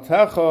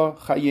mishpatecha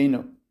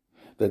chayenu,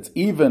 that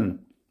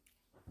even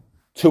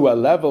to a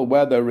level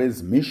where there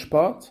is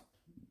mishpat,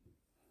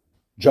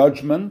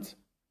 judgment,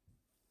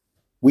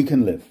 we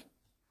can live.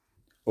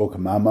 Or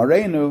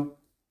k'mamarenu,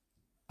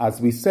 as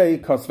we say,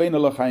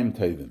 Kosveinu l'chaim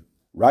tovim,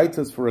 write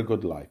us for a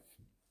good life.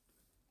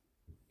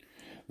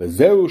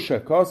 V'zeu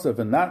shekosav,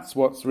 and that's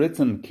what's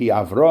written, Ki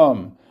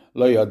Avram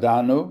lo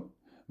yadanu,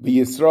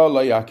 v'Yisrael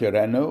lo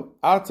yakirenu,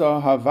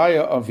 ata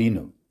havaya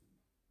avinu.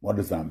 What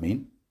does that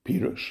mean?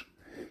 Pirush.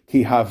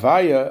 Ki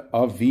havaya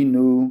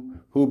avinu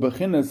hu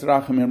bechinas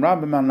rachamim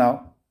rabim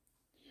anal.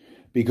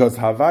 Because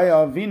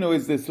havaya avinu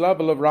is this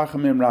level of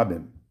rachamim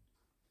rabim.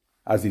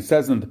 As he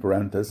says in the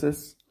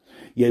parenthesis,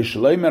 Yesh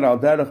leimer al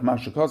derech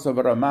mashakosav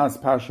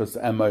ramaz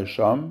pashas emay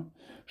sham,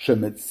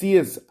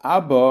 shemetzias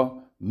abba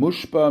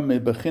mushpa me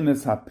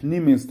bechinas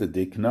hapnimis de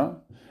dikna,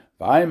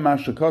 v'ayim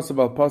mashakosav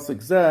al posik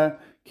zeh,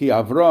 ki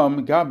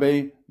Avram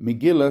gabe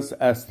Megillas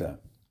Esther.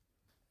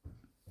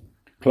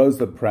 Close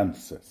the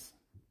parenthesis.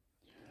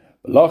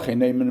 And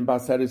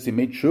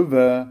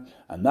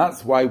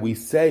that's why we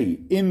say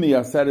in the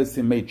Aseres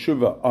Yimei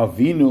Tshuva,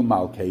 Avinu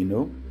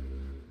Malkeinu,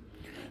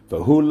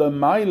 V'hu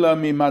l'mayla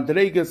mi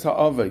madregas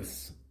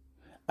ha'aves,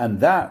 and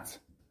that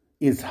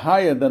is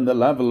higher than the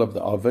level of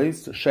the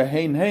aves,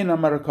 shehein hein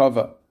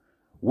ha'merkava,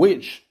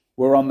 which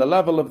were on the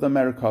level of the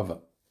merkava.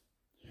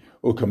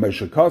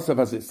 U'kameshakasav,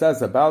 as it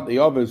says about the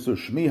aves,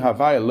 u'shmi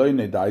havaya lo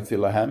nedaiti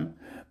lahem,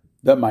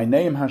 that my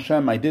name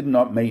Hashem I did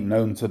not make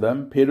known to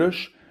them.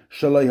 Pirush,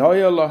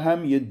 shalohoya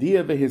lahem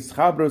yedia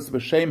v'hischabros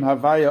v'shem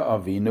havaya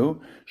avinu,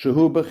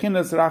 shehu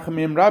bechinas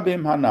rachamim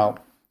rabim hanal,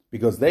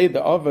 because they,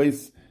 the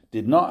aves,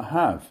 did not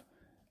have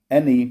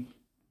any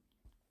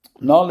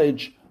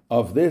knowledge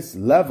of this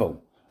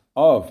level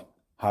of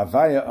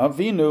Havaya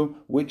Avinu,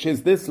 which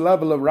is this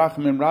level of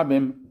Rachamim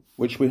Rabim,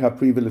 which we have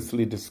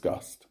previously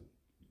discussed.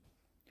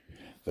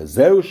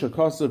 V'zeu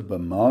shekosav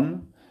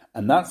b'mon,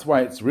 and that's why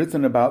it's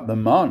written about the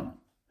mon,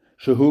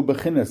 shehu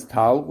bechinas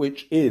tal,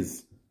 which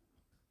is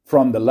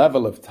from the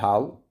level of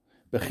tal,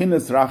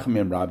 bechinas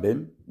Rachamim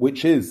Rabim,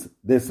 which is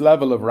this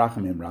level of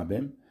Rachamim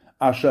Rabim,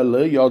 asher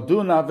lo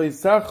yodun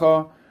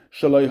avesecha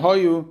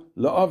shalohoyu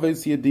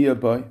la'aves yediyah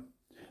boy,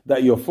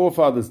 that your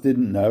forefathers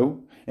didn't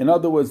know. In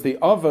other words, the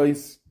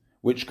aves,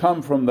 which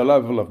come from the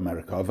level of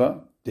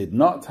Merkava, did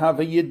not have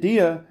a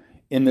yediyah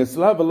in this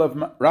level of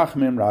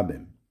Rachmim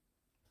Rabim.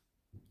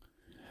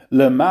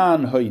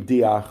 Leman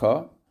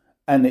hoidiacha,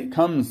 and it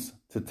comes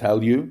to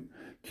tell you,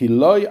 ki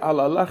loy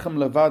ala lechem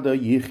levada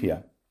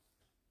yichya,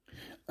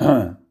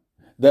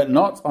 that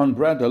not on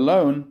bread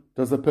alone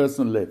does a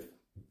person live.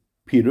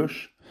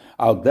 Pirush,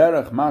 al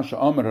derech masha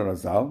omer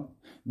Razal,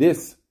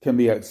 this can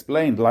be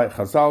explained like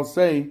Chazal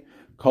say,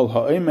 Kol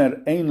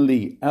ha'omer ein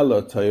li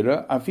ela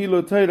Torah,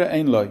 afilu Torah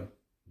ein loy.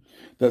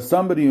 That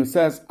somebody who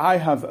says, I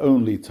have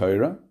only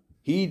Torah,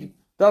 he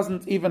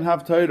doesn't even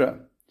have Torah.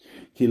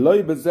 Ki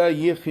loy bezeh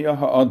yichya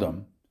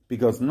ha'adam,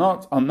 because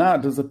not on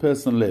that does a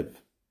person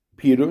live.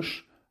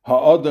 Pirush,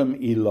 ha'adam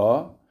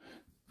ilah.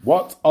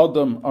 What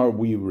Adam are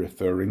we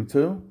referring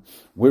to?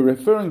 We're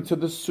referring to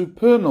the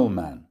supernal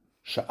man,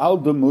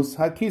 Sha'al demus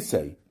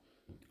hakisei,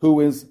 who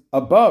is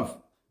above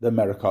the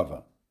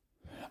Merkava.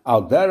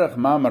 Al derech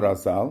mamar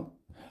Razal,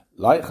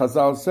 like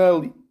Chazal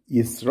said,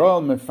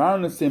 Yisrael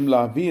mefarnesim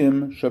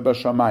la'avim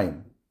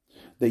shebashamayim.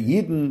 The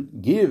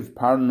Yidden give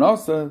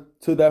parnasa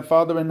to their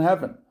Father in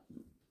heaven.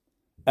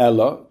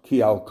 Ella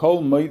ki al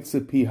kol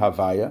moitze pi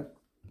havaya,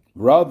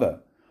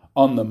 rather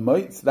on the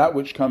moitz, that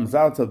which comes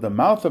out of the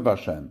mouth of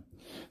Hashem,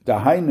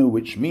 dahainu,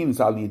 which means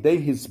al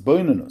yidei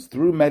hisboinenus,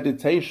 through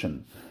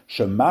meditation,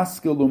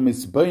 shemaskil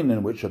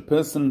umisboinen, which a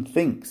person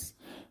thinks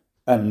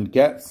and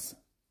gets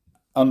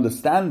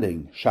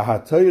understanding,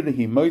 shahatorah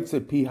hi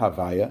moitze pi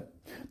havaya,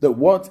 that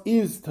what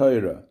is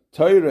Torah?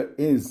 Torah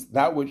is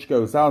that which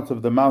goes out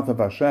of the mouth of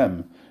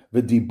Hashem,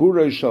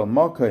 v'diburei shel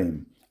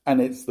mokaim, and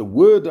it's the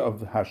word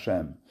of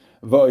Hashem,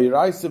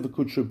 v'oiraisa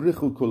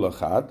v'kutshabrichu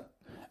kulachad,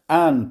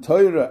 and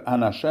Torah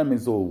and Hashem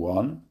is all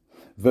one,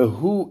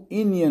 v'hu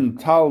inyan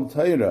tal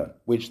Torah,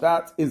 which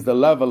that is the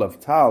level of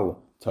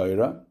tal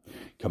Torah,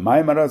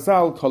 k'mayim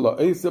arazal kol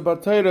ha'osa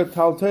b'Torah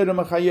tal Torah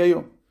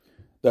mechayeyu,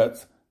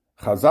 that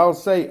Chazal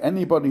say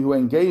anybody who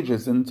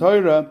engages in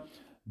Torah,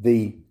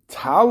 the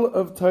tal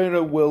of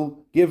Torah will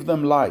give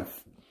them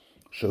life.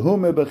 Shehu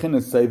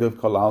mebechinas seviv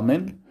kol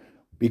almin,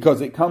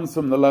 because it comes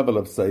from the level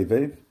of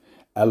seviv.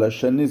 Ela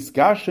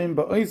shenisgashim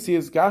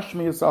ba'oisias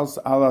gashmius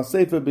ala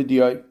sefer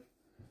b'diyot,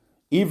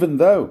 even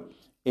though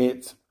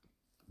it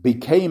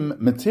became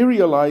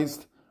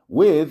materialized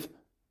with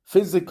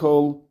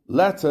physical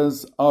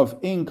letters of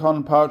ink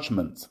on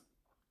parchment.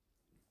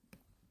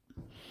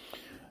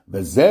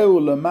 V'zeu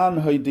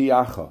leman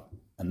hoidiacha,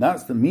 and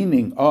that's the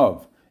meaning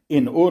of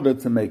in order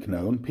to make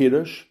known.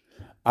 Pirush,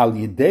 al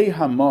yidei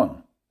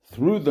hamon,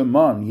 through the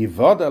mon,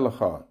 yivad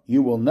elacha,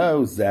 you will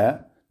know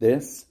zeh,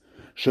 this,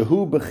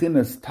 shehu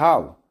bechinas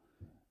tal,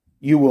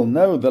 you will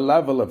know the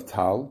level of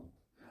tal,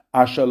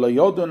 asher lo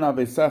yodun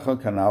avesecha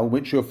kanal,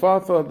 which your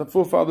the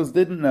forefathers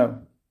didn't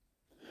know.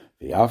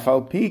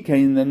 V'afal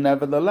pikein, and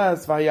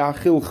nevertheless,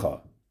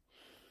 vayachilcha,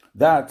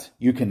 that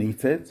you can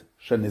eat it,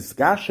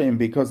 shenisgashem,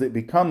 because it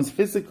becomes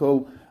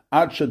physical,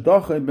 ad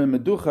shedoche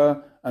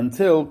b'meducha,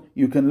 until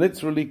you can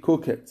literally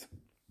cook it.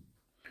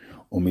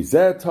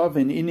 Umizeh tov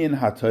in inyan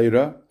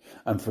haTorah,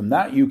 And from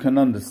that you can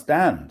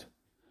understand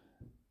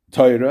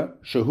Torah,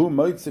 Shehu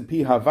Moitze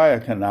Pi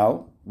Havaya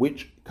Canal,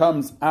 which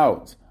comes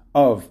out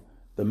of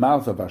the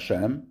mouth of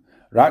Hashem,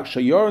 Rak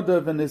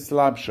Sheyorda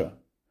V'Nislabsha.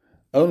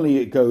 Only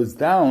it goes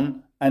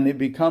down and it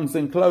becomes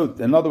enclosed.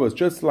 In other words,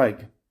 just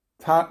like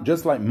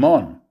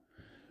Mon,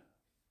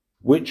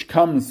 which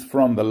comes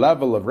from the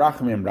level of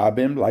Rachamim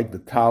Rabim, like the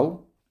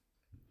Tal,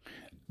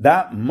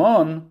 that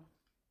Mon,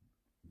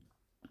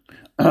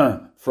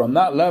 from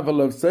that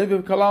level of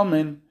Seviv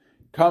Kalalmin,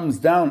 comes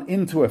down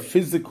into a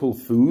physical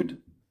food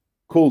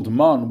called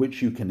Mon,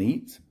 which you can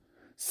eat.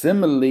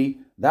 Similarly,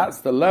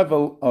 that's the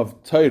level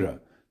of Torah.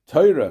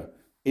 Torah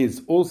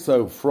is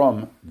also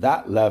from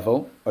that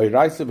level,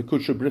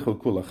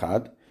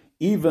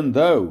 even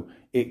though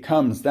it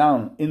comes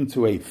down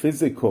into a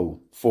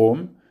physical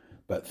form,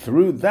 but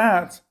through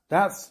that,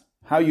 that's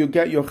how you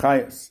get your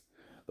chayas.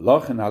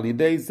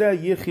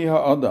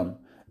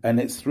 And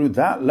it's through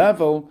that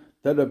level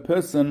that a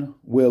person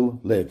will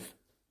live.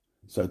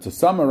 So to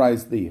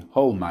summarize the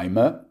whole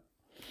maimah,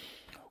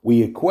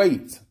 we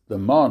equate the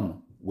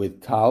Mon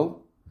with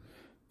Tal.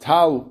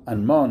 Tal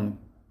and Mon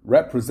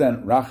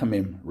represent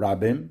Rachamim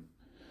Rabim.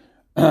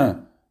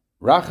 Rachamim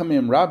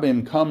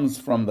Rabim comes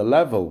from the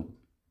level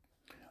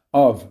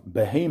of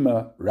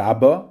Behema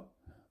Rabbah,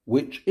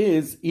 which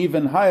is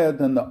even higher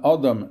than the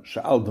Adam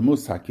Sha'al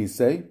Demus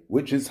HaKisei,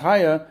 which is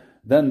higher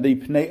than the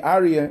Pnei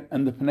Aryeh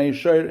and the Pnei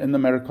Shor in the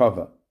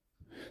Merkava.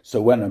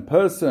 So when a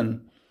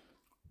person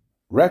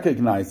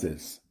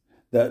recognizes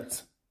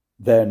that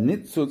their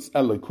nitzutz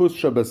elikus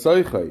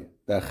shabasoichoi,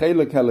 their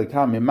chelek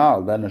elika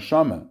mimal, their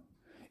neshama,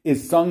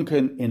 is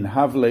sunken in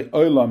havle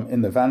olam,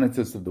 in the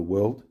vanities of the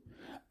world,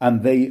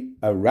 and they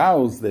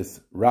arouse this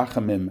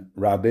rachamim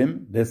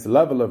rabim, this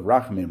level of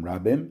rachamim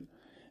rabim,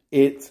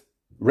 it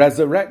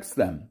resurrects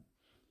them.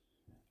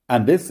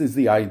 And this is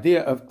the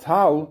idea of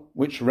tal,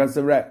 which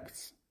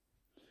resurrects.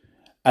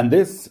 And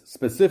this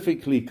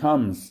specifically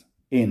comes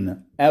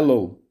in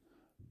Elul,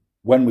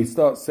 when we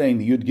start saying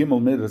the Yud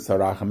Gimel Midas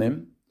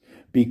HaRachamim,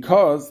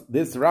 because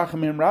this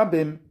Rachamim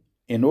Rabim,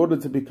 in order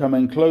to become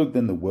enclosed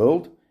in the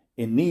world,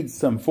 it needs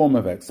some form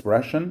of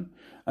expression,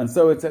 and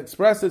so it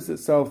expresses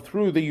itself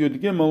through the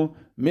Yud Gimel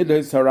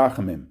Midas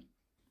HaRachamim.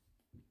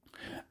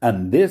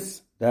 And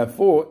this,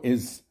 therefore,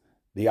 is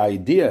the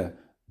idea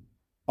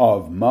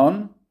of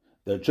Mon,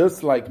 that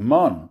just like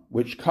Mon,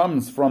 which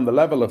comes from the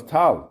level of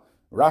Tal,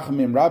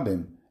 Rachamim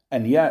Rabim,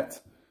 and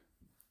yet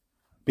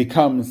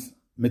becomes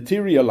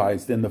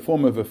materialized in the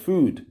form of a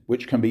food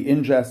which can be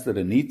ingested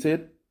and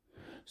eaten,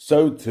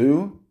 so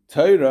too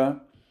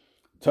Torah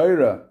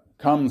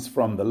comes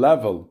from the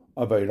level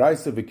of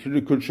Eiraisa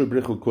V'Kirikudshu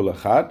Brichel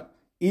Kulachad,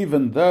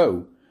 even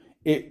though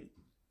it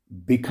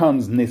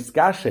becomes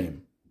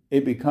niskashem,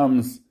 it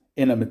becomes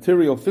in a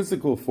material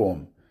physical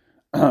form,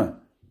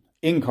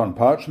 ink on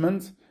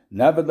parchment.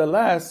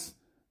 Nevertheless,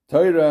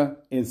 Torah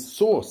is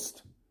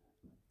sourced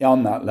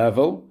on that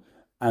level,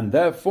 and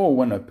therefore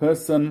when a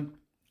person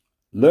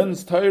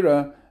learns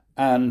Torah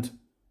and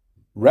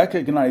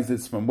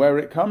recognizes from where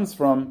it comes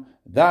from,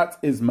 that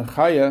is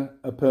mechaya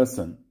a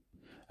person.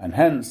 And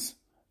hence,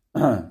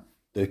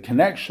 the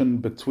connection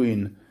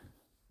between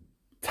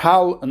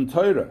Tal and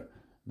Torah,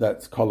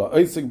 that's kol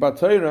ha'osek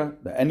b'Torah,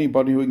 that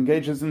anybody who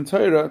engages in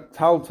Torah,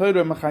 Tal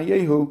Torah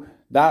mechayehu,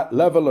 that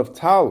level of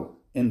Tal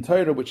in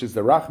Torah, which is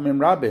the Rachamim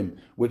Rabim,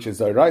 which is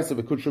Eiraisa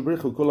V'Kudshu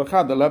Brichel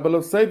Kulachad, the level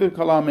of Seviv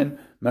Kalamin,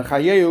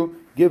 mechayehu,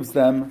 gives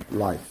them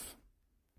life.